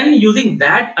 And then using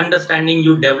that understanding,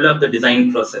 you develop the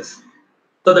design process.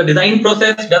 So the design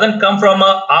process doesn't come from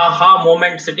a aha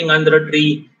moment sitting under a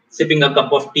tree, sipping a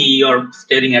cup of tea or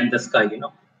staring at the sky.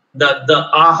 The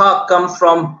aha comes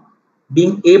from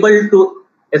being able to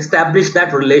establish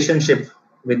that relationship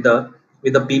with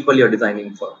the people you're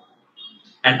designing for.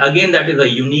 And again, that is a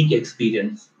unique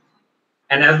experience.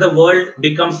 And as the world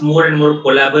becomes more and more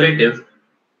collaborative,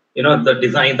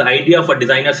 the idea of a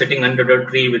designer sitting under a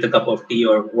tree with a cup of tea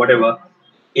or whatever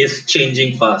is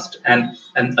changing fast. And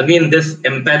again, this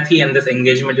empathy and this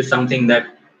engagement is something that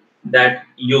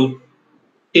you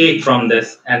take from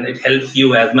this, and it helps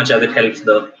you as much as it helps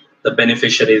the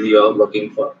beneficiaries you're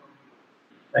working for.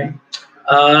 Right?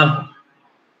 I'll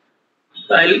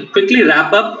quickly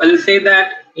wrap up. I'll say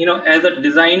that, as a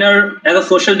designer, as a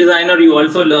social designer, you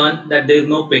also learn that there is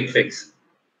no quick fix.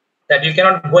 That you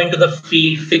cannot go into the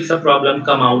field, fix a problem,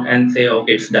 come out and say,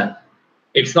 okay, it's done.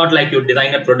 It's not like you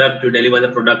design a product, you deliver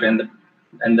the product, and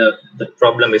the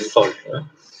problem is solved.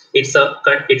 It's a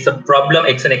problem.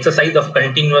 It's an exercise of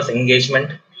continuous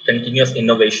engagement, continuous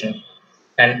innovation,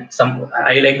 and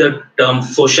I like the term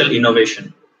social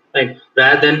innovation. Right?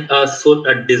 Rather than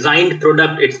a designed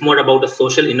product, it's more about the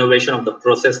social innovation of the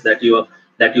process that you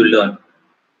learn.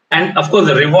 And of course,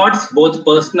 the rewards, both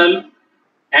personal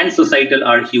and societal,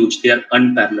 are huge. They are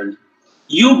unparalleled.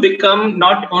 You become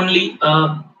not only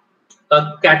a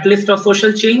catalyst of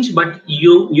social change, but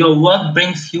your work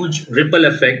brings huge ripple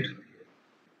effect.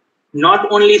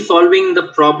 Not only solving the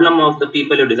problem of the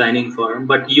people you're designing for,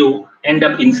 but you end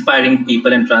up inspiring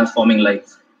people and transforming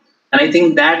lives. And I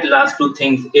think that last two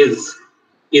things is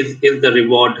the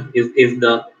reward, is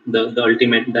the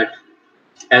ultimate that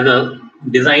as a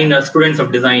designer, students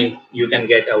of design, you can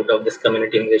get out of this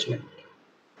community engagement.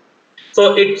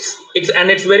 So it's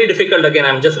very difficult. Again,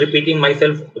 I'm just repeating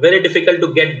myself. Very difficult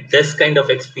to get this kind of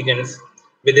experience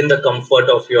within the comfort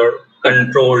of your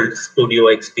controlled studio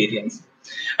experience.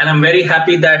 And I'm very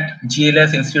happy that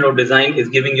GLS Institute of Design is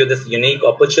giving you this unique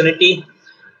opportunity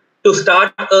to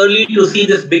start early, to see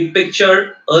this big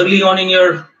picture early on in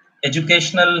your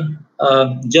educational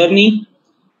journey,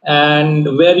 and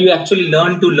where you actually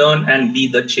learn to learn and be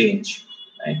the change.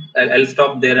 Right? I'll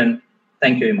stop there, and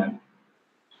thank you, Iman.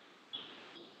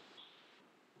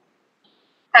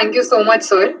 Thank you so much,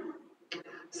 sir.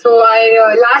 So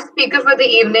our last speaker for the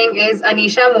evening is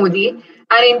Anisha Modi.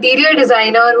 an interior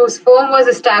designer whose firm was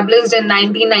established in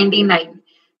 1999.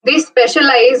 They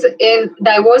specialize in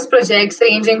diverse projects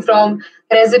ranging from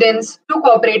residence to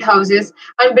corporate houses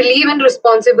and believe in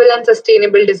responsible and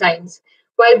sustainable designs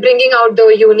while bringing out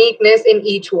the uniqueness in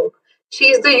each work. She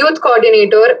is the youth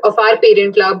coordinator of our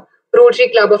parent club, Rotary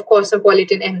Club of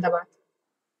Cosmopolitan Ahmedabad.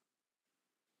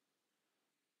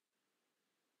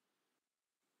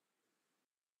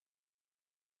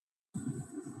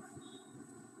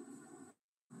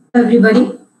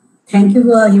 Everybody, thank you,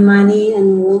 Himani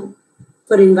and Om,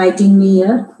 for inviting me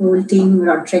here. Whole team,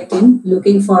 Rodtrek team.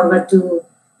 Looking forward to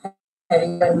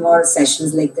having more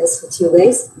sessions like this with you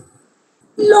guys.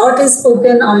 Lot is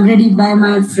spoken already by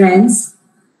my friends.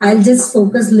 I'll just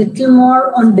focus little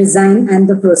more on design and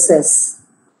the process.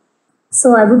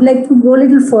 So I would like to go a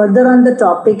little further on the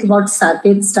topic what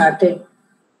Saket started.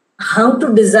 How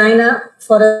to design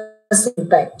for a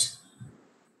impact.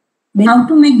 How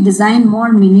to make design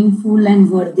more meaningful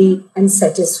and worthy and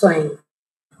satisfying.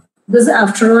 Because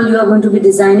after all, you are going to be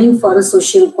designing for a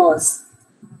social cause.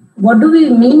 What do we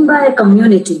mean by a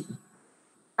community?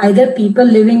 Either people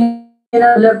living in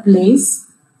a particular place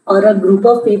or a group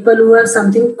of people who have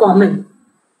something common.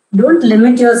 Don't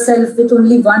limit yourself with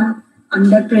only one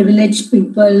underprivileged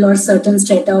people or certain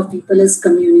strata of people as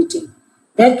community.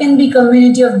 There can be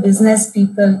community of business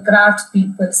people, craft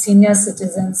people, senior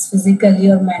citizens, physically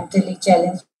or mentally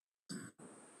challenged.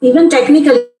 Even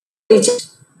technically,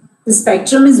 the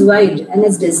spectrum is wide, and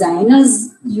as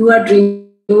designers, you are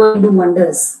dreaming to do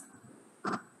wonders.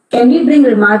 Can we bring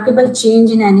remarkable change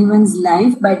in anyone's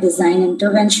life by design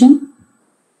intervention?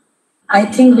 I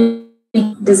think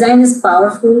design is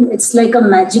powerful. It's like a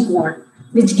magic wand,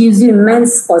 which gives you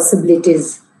immense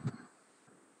possibilities.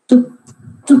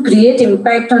 To create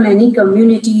impact on any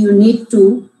community, you need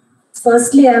to,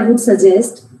 firstly, I would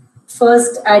suggest,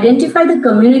 first identify the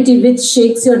community which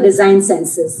shakes your design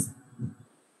senses.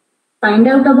 Find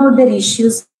out about their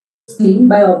issues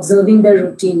by observing their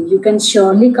routine. You can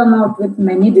surely come out with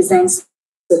many design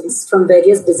stories from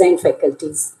various design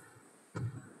faculties.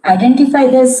 Identify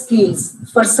their skills.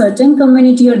 For certain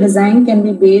community, your design can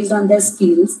be based on their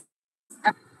skills.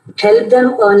 Help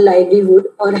them earn livelihood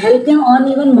or help them earn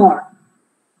even more.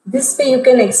 This way you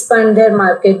can expand their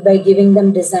market by giving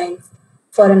them design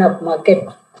for an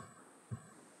upmarket.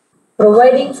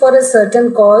 Providing for a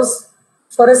certain cause,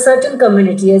 for a certain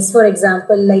community, as for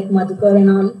example, like Madhukar and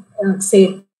all,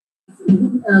 say,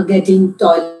 getting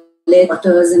toilet,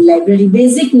 waters and library,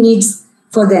 basic needs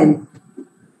for them.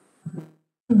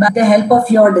 By the help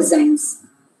of your designs.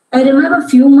 I remember a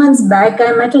few months back,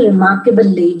 I met a remarkable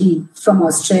lady from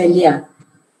Australia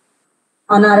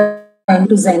on our way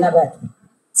to Zainabad.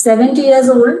 70 years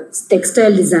old,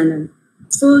 textile designer.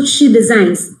 So she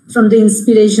designs from the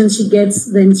inspiration she gets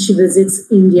when she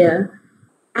visits India.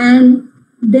 And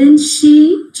then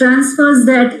she transfers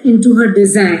that into her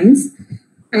designs.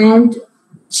 And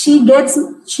she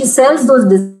sells those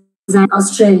designs in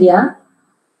Australia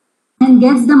and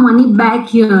gets the money back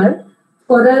here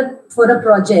for a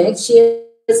project. She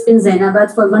has been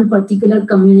Zainabad for one particular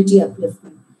community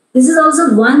upliftment. This is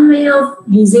also one way of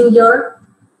using your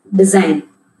design.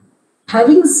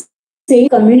 Having said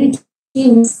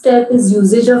community step is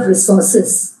usage of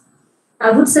resources.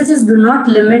 I would suggest do not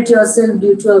limit yourself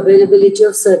due to availability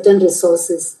of certain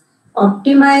resources.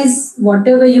 Optimize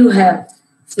whatever you have.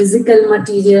 Physical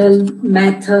material,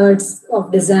 methods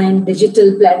of design,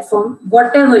 digital platform,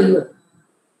 whatever you have.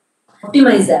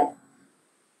 Optimize that.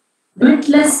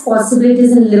 Limitless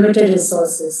possibilities and limited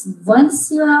resources. Once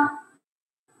you are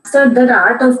mastered the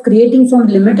art of creating from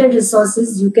limited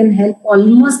resources, you can help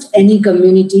almost any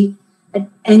community at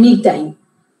any time.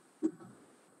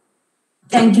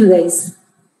 Thank you, guys.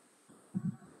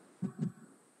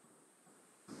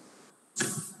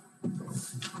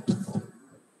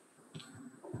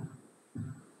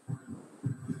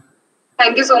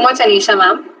 Thank you so much, Anisha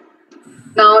ma'am.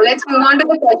 Now let's move on to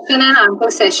the question and answer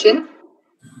session.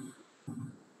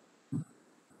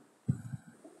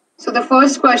 So the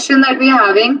first question that we're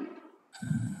having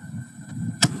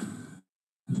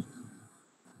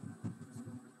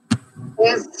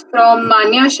is from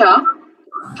Manya Shah.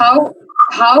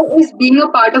 How is being a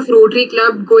part of Rotary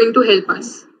Club going to help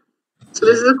us? So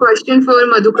this is a question for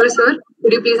Madhukar sir.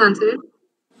 Could you please answer it?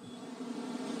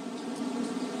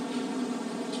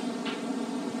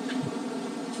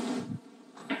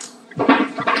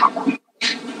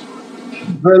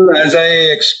 Well, as I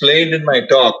explained in my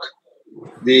talk,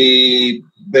 the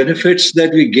benefits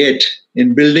that we get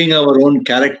in building our own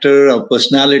character, our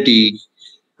personality,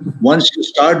 once you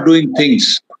start doing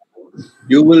things,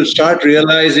 you will start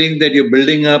realizing that you're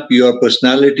building up your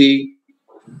personality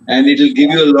and it will give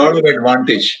you a lot of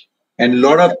advantage. And a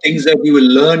lot of things that you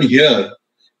will learn here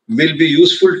will be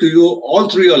useful to you all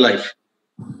through your life.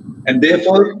 And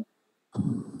therefore,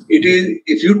 it is,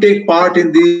 if you take part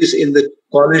in these in the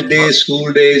college days,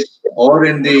 school days, or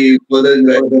in the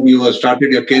when you have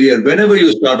started your career, whenever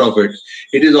you start off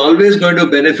it is always going to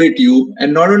benefit you,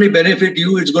 and not only benefit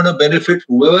you, it's going to benefit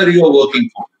whoever you are working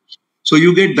for. So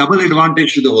you get double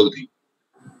advantage to the whole thing.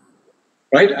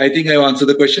 Right? I think I've answered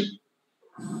the question.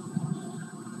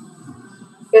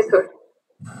 Yes, sir.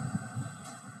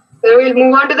 So we'll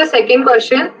move on to the second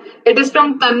question. It is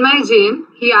from Tanmay Jain.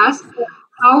 He asks,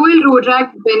 how will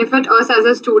Roadtrack benefit us as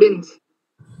a students?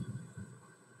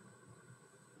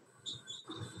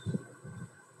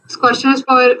 This question is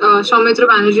for Soumitra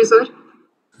Banerjee, sir.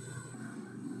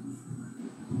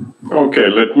 Okay,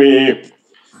 let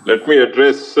me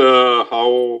address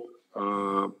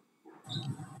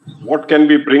what can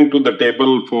we bring to the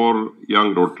table for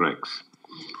young Roadtracks.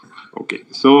 Okay,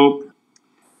 so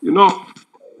you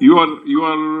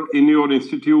are in your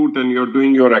institute and you're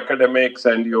doing your academics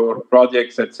and your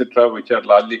projects, etc., which are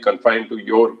largely confined to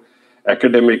your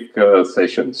academic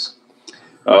sessions.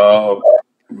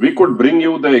 We could bring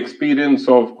you the experience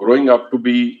of growing up to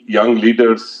be young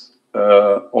leaders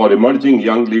or emerging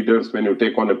young leaders when you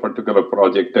take on a particular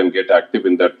project and get active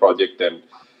in that project. And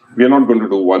we are not going to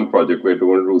do one project, we're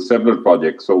going to do several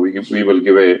projects. So we will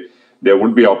there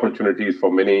would be opportunities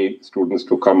for many students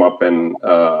to come up and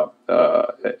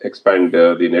expand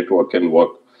the network and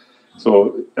work.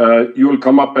 So you will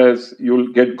come up you'll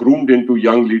get groomed into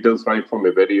young leaders right from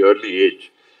a very early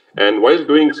age. And while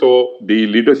doing so, the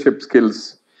leadership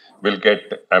skills will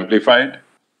get amplified.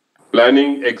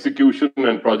 Planning, execution,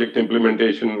 and project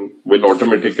implementation will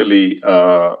automatically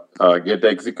get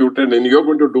executed. And you're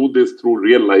going to do this through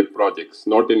real life projects,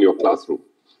 not in your classroom.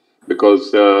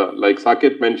 Because like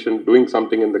Saket mentioned, doing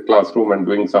something in the classroom and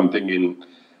doing something in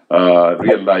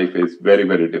real life is very,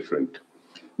 very different.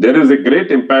 There is a great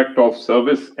impact of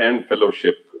service and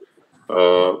fellowship,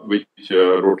 which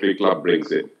Rotary Club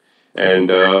brings in.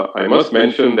 And I must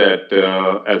mention that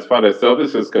as far as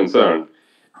service is concerned,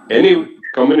 any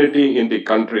community in the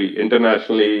country,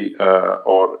 internationally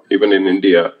or even in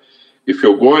India, if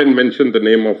you go and mention the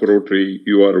name of Rotary,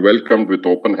 you are welcomed with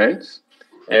open hands.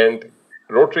 And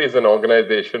Rotary is an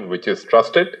organization which is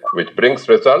trusted, which brings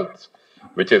results,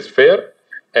 which is fair,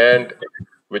 and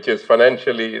which is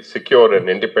financially secure and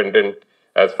independent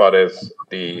as far as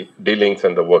the dealings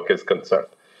and the work is concerned.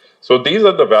 So these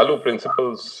are the value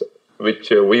principles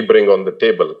which we bring on the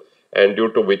table, and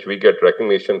due to which we get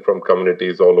recognition from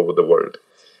communities all over the world.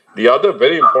 The other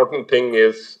very important thing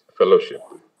is fellowship.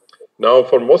 Now,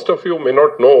 for most of you may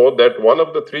not know that one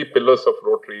of the three pillars of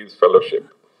Rotary is fellowship,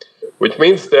 which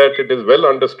means that it is well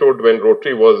understood when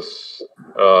Rotary was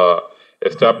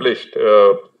established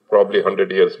probably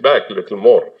 100 years back, a little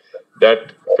more,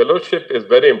 that fellowship is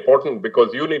very important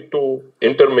because you need to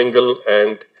intermingle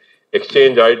and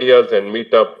exchange ideas and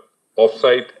meet up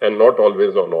off-site and not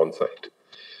always on-site.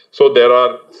 So there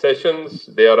are sessions,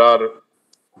 there are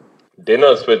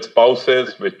dinners with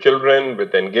spouses, with children,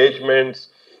 with engagements,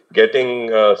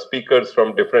 getting speakers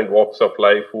from different walks of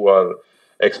life who are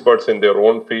experts in their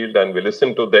own field, and we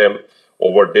listen to them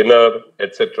over dinner,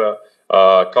 etc.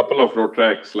 A couple of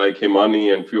Rotracks like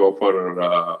Himani and few of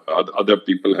our other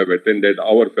people have attended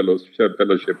our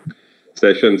fellowship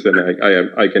sessions, and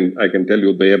I can tell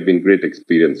you they have been great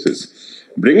experiences.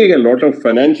 Bringing a lot of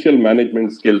financial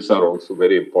management skills are also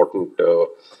very important,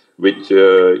 which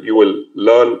you will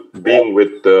learn being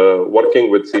with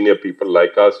working with senior people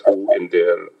like us who in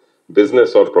their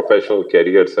business or professional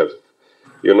careers have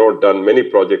done many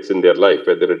projects in their life,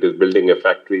 whether it is building a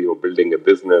factory or building a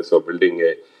business or building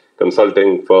a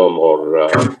consulting firm or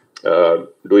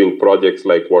doing projects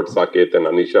like what Saket and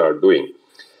Anisha are doing.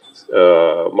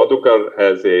 Madhukar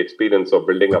has a experience of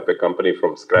building up a company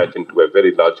from scratch into a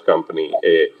very large company,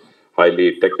 a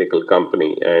highly technical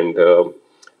company. And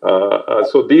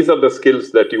so these are the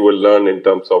skills that you will learn in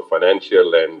terms of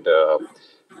financial and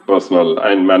personal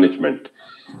and management.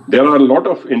 There are a lot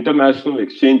of international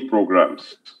exchange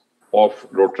programs of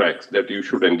Rotracks that you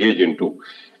should engage into.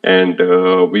 And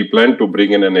we plan to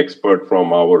bring in an expert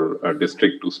from our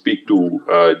district to speak to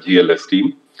GLS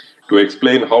team to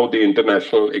explain how the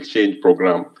international exchange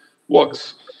program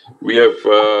works. We have,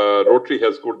 Rotary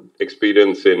has good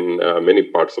experience in many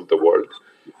parts of the world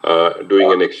doing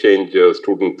an exchange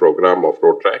student program of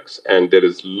Rotracks, and there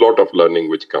is a lot of learning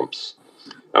which comes.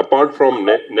 Apart from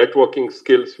networking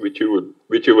skills, which you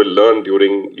will learn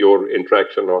during your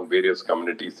interaction on various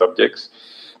community subjects,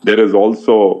 there is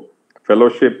also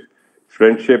fellowship,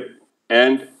 friendship,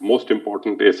 and most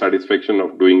important, a satisfaction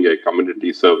of doing a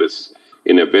community service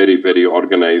in a very, very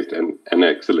organized and an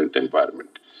excellent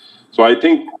environment. So I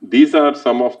think these are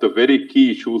some of the very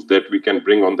key issues that we can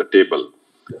bring on the table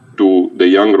to the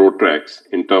young Rotaracts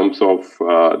in terms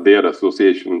of their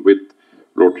association with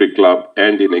Rotary Club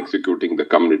and in executing the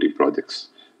community projects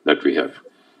that we have.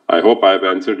 I hope I have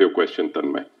answered your question,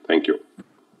 Tanmay. Thank you.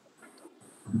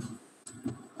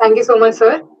 Thank you so much,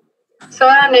 sir. Sir,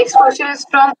 our next question is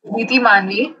from Aditi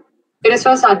Manvi. It is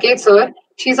from Saket, sir.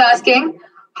 She's asking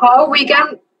how we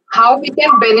can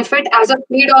benefit as a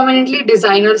predominantly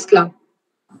designers club.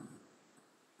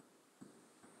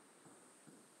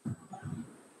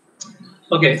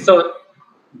 Okay, so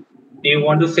do you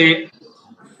want to say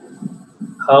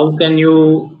how can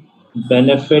you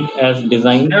benefit as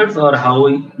designers, or how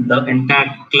the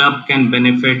entire club can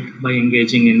benefit by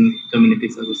engaging in community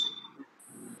service?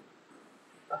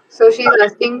 So she's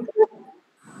asking.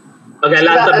 Okay,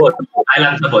 I'll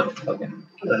answer both. Okay.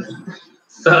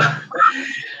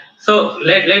 So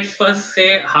let's first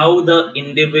say how the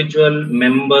individual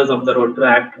members of the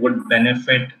Rotaract would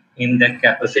benefit in their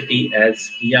capacity as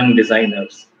young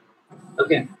designers.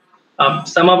 Okay.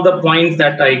 Some of the points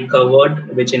that I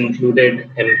covered, which included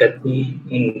empathy,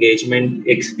 engagement,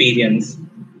 experience,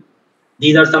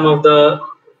 these are some of the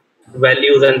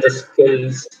values and the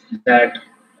skills that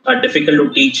are difficult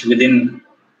to teach within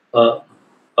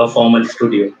a formal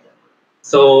studio.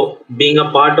 So being a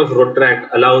part of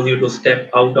Rotaract allows you to step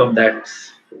out of that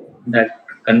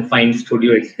confined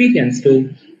studio experience to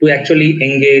actually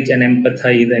engage and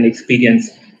empathize and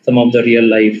experience some of the real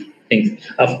life things.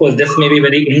 Of course, this may be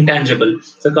very intangible.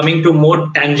 So coming to more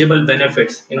tangible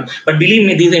benefits, but believe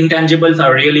me, these intangibles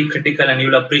are really critical and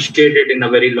you'll appreciate it in a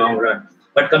very long run.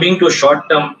 But coming to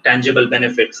short-term tangible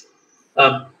benefits,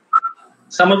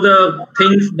 some of the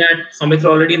things that Soumitra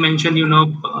already mentioned, and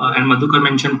Madhukar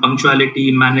mentioned,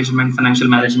 punctuality management, financial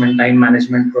management, time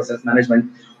management, process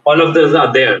management, all of those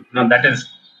are there. That is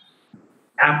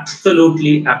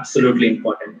absolutely, absolutely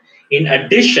important. In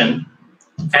addition,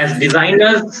 as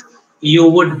designers, you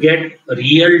would get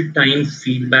real-time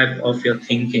feedback of your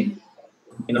thinking,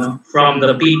 from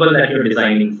the people that you're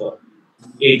designing for.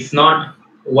 It's not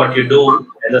what you do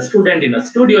as a student in a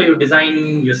studio. You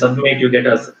design, you submit, you get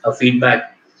a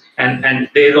feedback, and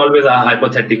there's always a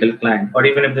hypothetical client, or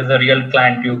even if there's a real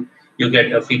client, you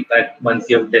get a feedback once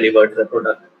you've delivered the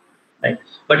product, right?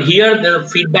 But here the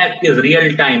feedback is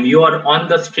real time. You are on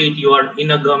the street, you are in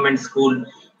a government school,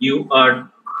 you are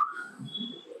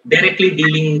directly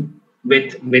dealing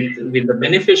with the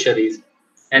beneficiaries,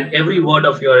 and every word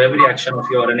of your, every action of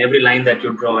your, and every line that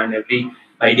you draw and every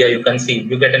idea you conceive,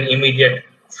 you get an immediate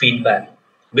feedback,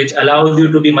 which allows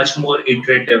you to be much more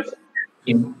iterative,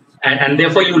 and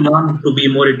therefore you learn to be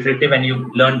more iterative and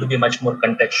you learn to be much more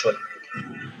contextual.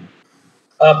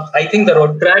 I think the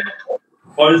Rotaract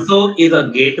also is a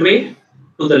gateway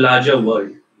to the larger world,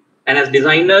 and as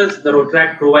designers, the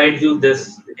Rotaract provides you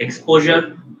this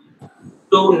exposure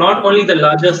to not only the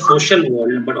larger social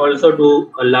world, but also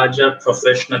to a larger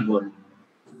professional world.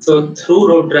 So through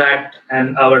Rotaract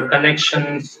and our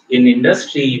connections in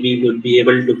industry, we would be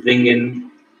able to bring in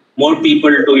more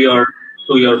people to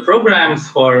your programs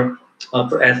for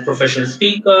as professional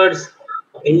speakers,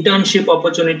 internship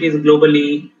opportunities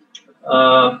globally,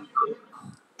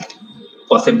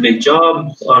 possibly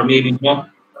jobs, or maybe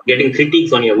getting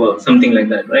critiques on your work, something like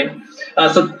that, right?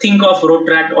 So think of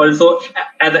Rotaract also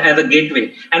as a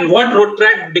gateway. And what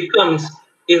Rotaract becomes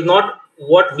is not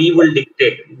what we will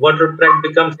dictate. What Rotaract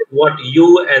becomes is what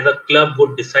you as a club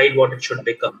would decide what it should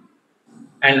become,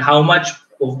 and how much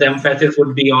of the emphasis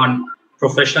would be on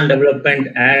professional development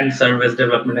and service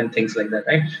development and things like that,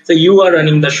 right? So you are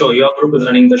running the show, your group is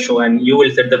running the show, and you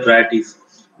will set the priorities.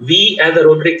 We as a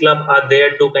Rotary Club are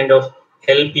there to kind of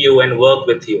help you and work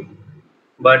with you.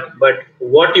 But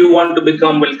what you want to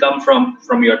become will come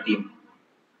from your team.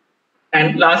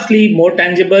 And lastly, more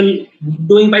tangible,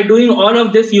 by doing all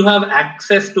of this, you have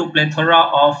access to a plethora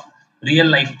of real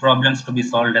life problems to be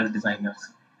solved as designers.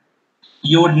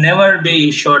 You would never be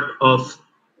short of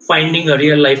finding a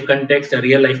real life context, a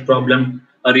real life problem,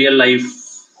 a real life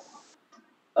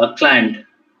client,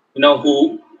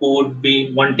 who would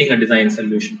be wanting a design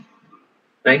solution,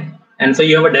 right? And so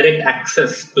you have a direct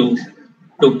access to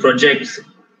projects,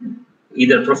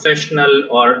 either professional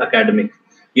or academic.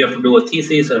 You have to do a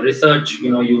thesis, a research.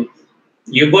 You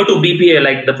go to BPA,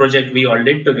 like the project we all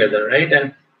did together, right?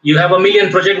 And you have a million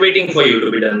project waiting for you to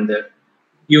be done there.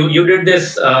 You did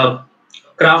this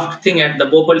craft thing at the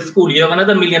Bhopal school. You have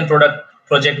another million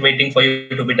project waiting for you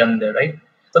to be done there, right?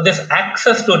 So this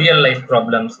access to real life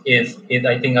problems is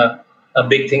I think a a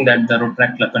big thing that the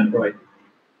Rotaract Club can provide.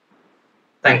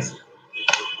 Thanks.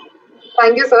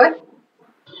 Thank you, sir.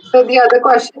 So the other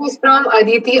question is from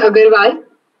Aditi Agarwal.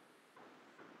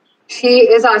 She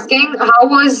is asking, how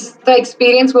was the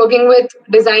experience working with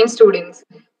design students?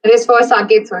 It is for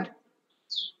Saket, sir.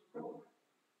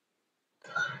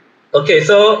 Okay,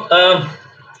 so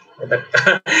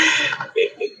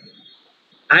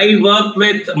I work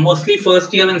with mostly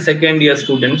first year and second year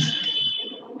students,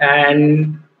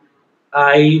 and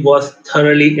I was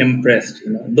thoroughly impressed.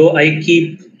 Though I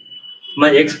keep my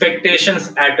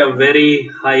expectations at a very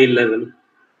high level,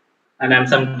 and I'm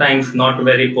sometimes not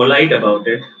very polite about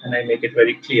it, and I make it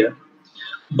very clear.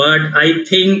 But I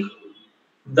think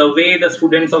the way the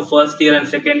students of first year and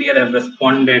second year have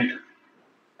responded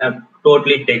have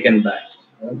totally taken back.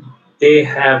 They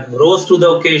have rose to the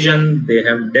occasion. They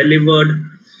have delivered.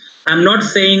 I'm not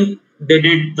saying they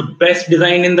did the best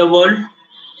design in the world,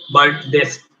 but they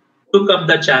took up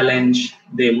the challenge.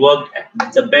 They worked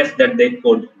the best that they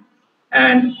could.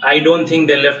 And I don't think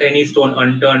they left any stone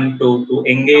unturned to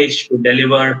engage, to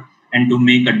deliver, and to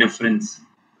make a difference.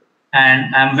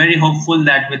 And I'm very hopeful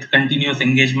that with continuous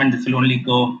engagement, this will only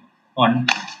go on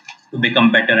to become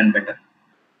better and better.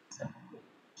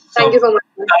 Thank you so much.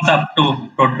 Thumbs up to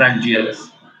Rotaract GLS.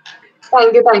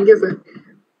 Thank you, sir.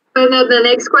 And the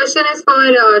next question is for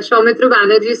Soumitra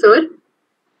Banerjee, sir.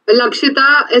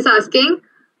 Lakshita is asking,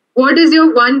 what is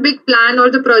your one big plan or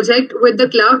the project with the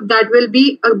club that will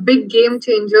be a big game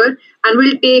changer and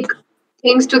will take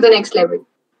things to the next level?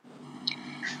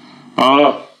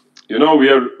 We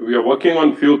are working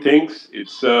on few things.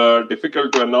 It's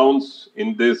difficult to announce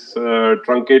in this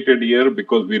truncated year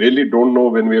because we really don't know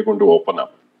when we are going to open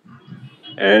up.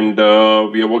 And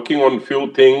we are working on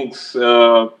few things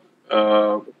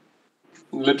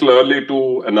little early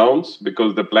to announce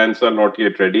because the plans are not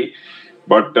yet ready.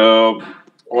 But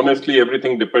honestly,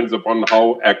 everything depends upon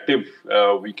how active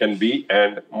we can be,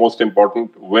 and most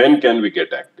important, when can we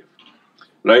get active?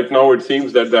 Right now, it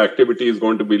seems that the activity is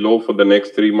going to be low for the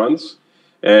next 3 months,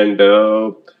 and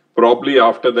probably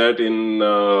after that, in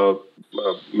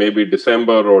maybe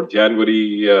December or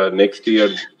January next year,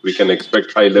 we can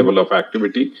expect high level of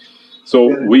activity. So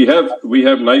we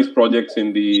have nice projects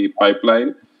in the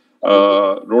pipeline.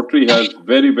 Rotary has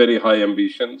very, very high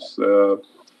ambitions.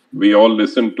 We all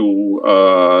listened to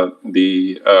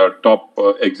the top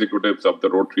executives of the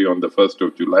Rotary on the 1st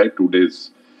of July, 2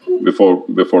 days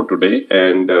before today,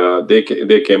 and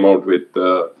they came out with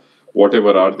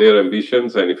whatever are their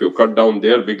ambitions. And if you cut down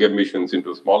their big ambitions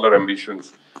into smaller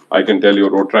ambitions, I can tell you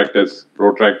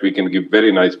Rotaract, we can give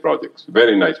very nice projects.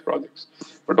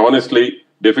 But honestly,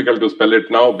 difficult to spell it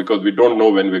now because we don't know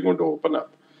when we're going to open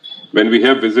up. When we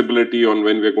have visibility on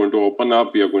when we're going to open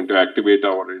up, we are going to activate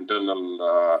our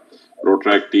internal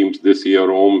Rotaract teams this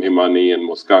year, Om, Himani, and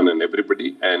Muskan, and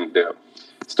everybody, and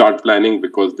start planning,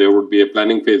 because there would be a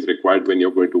planning phase required when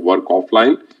you're going to work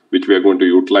offline, which we are going to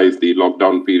utilize the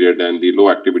lockdown period and the low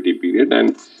activity period.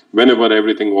 And whenever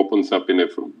everything opens up in a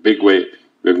big way,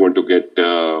 we're going to get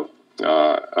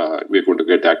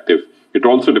active. It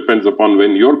also depends upon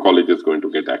when your college is going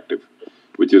to get active,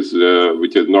 which is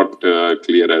not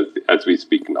clear as we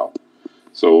speak now.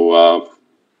 So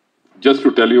just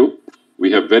to tell you,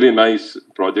 we have very nice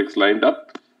projects lined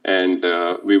up, and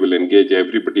we will engage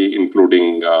everybody,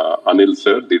 including Anil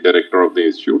sir, the director of the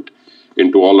institute,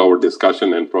 into all our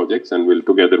discussion and projects, and we'll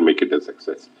together make it a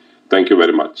success. Thank you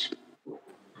very much.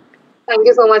 Thank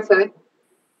you so much, sir.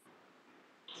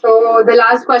 So the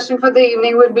last question for the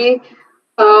evening would be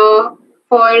for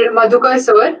Madhukar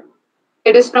sir.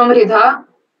 It is from Ridha.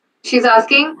 She's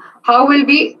asking, how will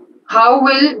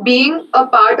being a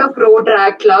part of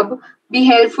Rotaract Club be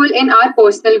helpful in our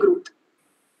personal growth?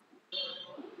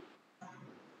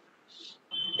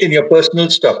 In your personal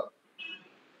stuff.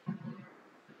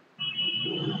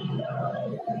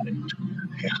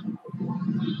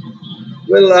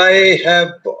 Well, I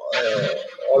have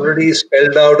already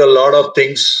spelled out a lot of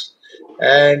things,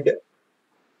 and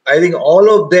I think all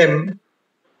of them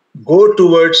go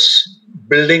towards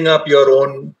building up your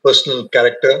own personal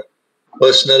character,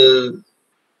 personal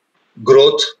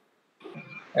growth.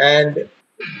 And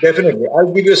definitely,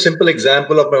 I'll give you a simple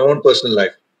example of my own personal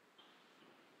life.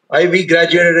 I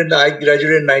graduated in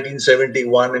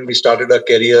 1971, and we started our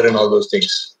career and all those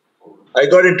things. I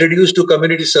got introduced to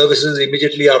community services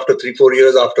immediately after 3-4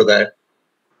 years after that.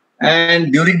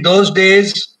 And during those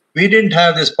days, we didn't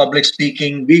have this public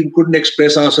speaking. We couldn't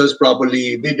express ourselves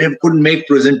properly. We couldn't make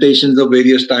presentations of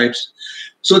various types.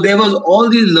 So there was all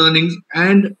these learnings.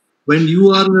 And when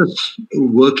you are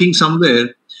working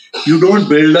somewhere, You don't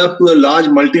build up to a large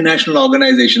multinational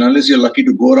organization unless you're lucky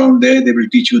to go around there. They will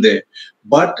teach you there.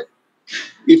 But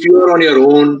if you are on your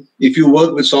own, if you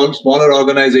work with smaller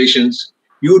organizations,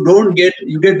 you get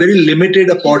very limited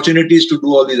opportunities to do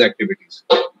all these activities.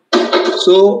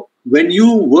 So when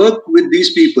you work with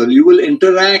these people, you will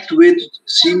interact with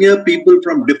senior people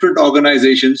from different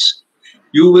organizations.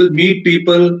 You will meet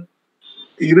people,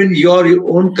 even your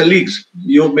own colleagues.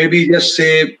 You maybe just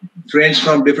say friends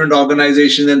from different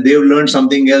organizations, and they've learned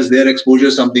something else, their exposure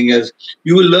something else.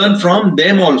 You will learn from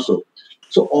them also.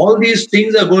 So all these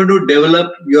things are going to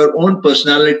develop your own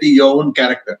personality, your own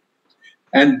character.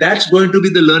 And that's going to be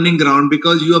the learning ground,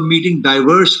 because you are meeting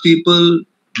diverse people,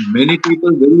 many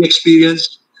people, very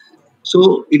experienced.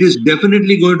 So it is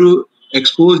definitely going to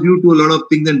expose you to a lot of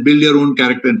things and build your own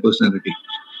character and personality.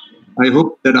 I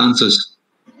hope that answers.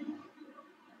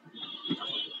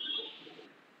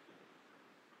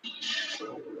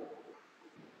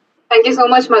 Thank you so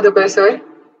much, Madhukar sir.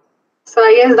 So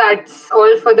I guess that's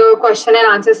all for the question and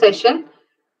answer session.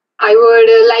 I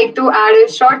would like to add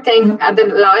a short thing at the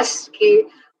last. Even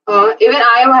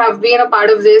I have been a part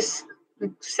of this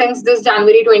since this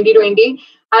January 2020,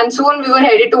 and soon we were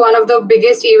headed to one of the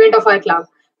biggest event of our club.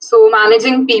 So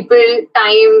managing people,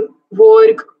 time,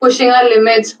 work, pushing our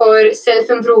limits for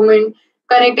self-improvement,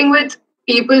 connecting with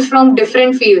people from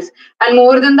different fields, and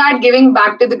more than that, giving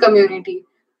back to the community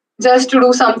just to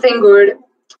do something good,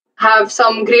 have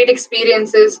some great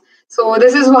experiences. So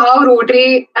this is how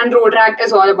Rotary and Rotaract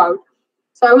is all about.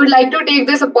 So I would like to take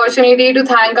this opportunity to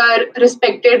thank our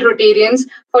respected Rotarians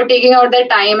for taking out their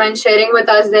time and sharing with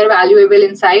us their valuable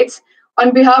insights.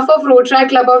 On behalf of Rotaract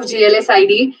Club of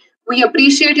GLSID, we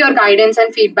appreciate your guidance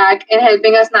and feedback in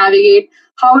helping us navigate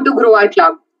how to grow our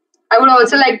club. I would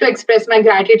also like to express my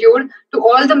gratitude to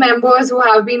all the members who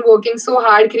have been working so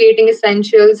hard creating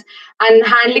essentials and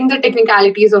handling the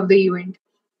technicalities of the event.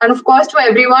 And of course, to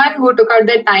everyone who took out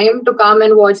their time to come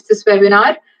and watch this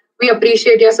webinar, we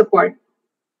appreciate your support.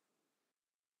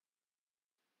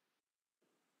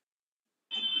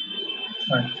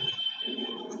 Right.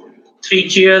 3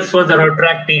 cheers for the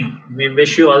Rotaract team. We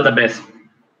wish you all the best.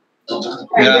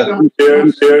 Yeah.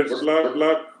 Cheers, cheers. Good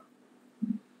luck.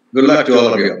 Good luck to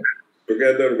all of you.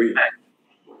 Together we.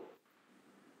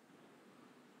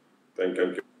 Thank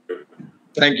you.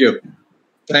 Thank you.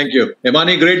 Thank you.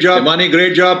 Himani, great job.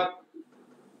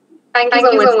 Thank you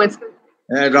so much.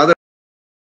 Rather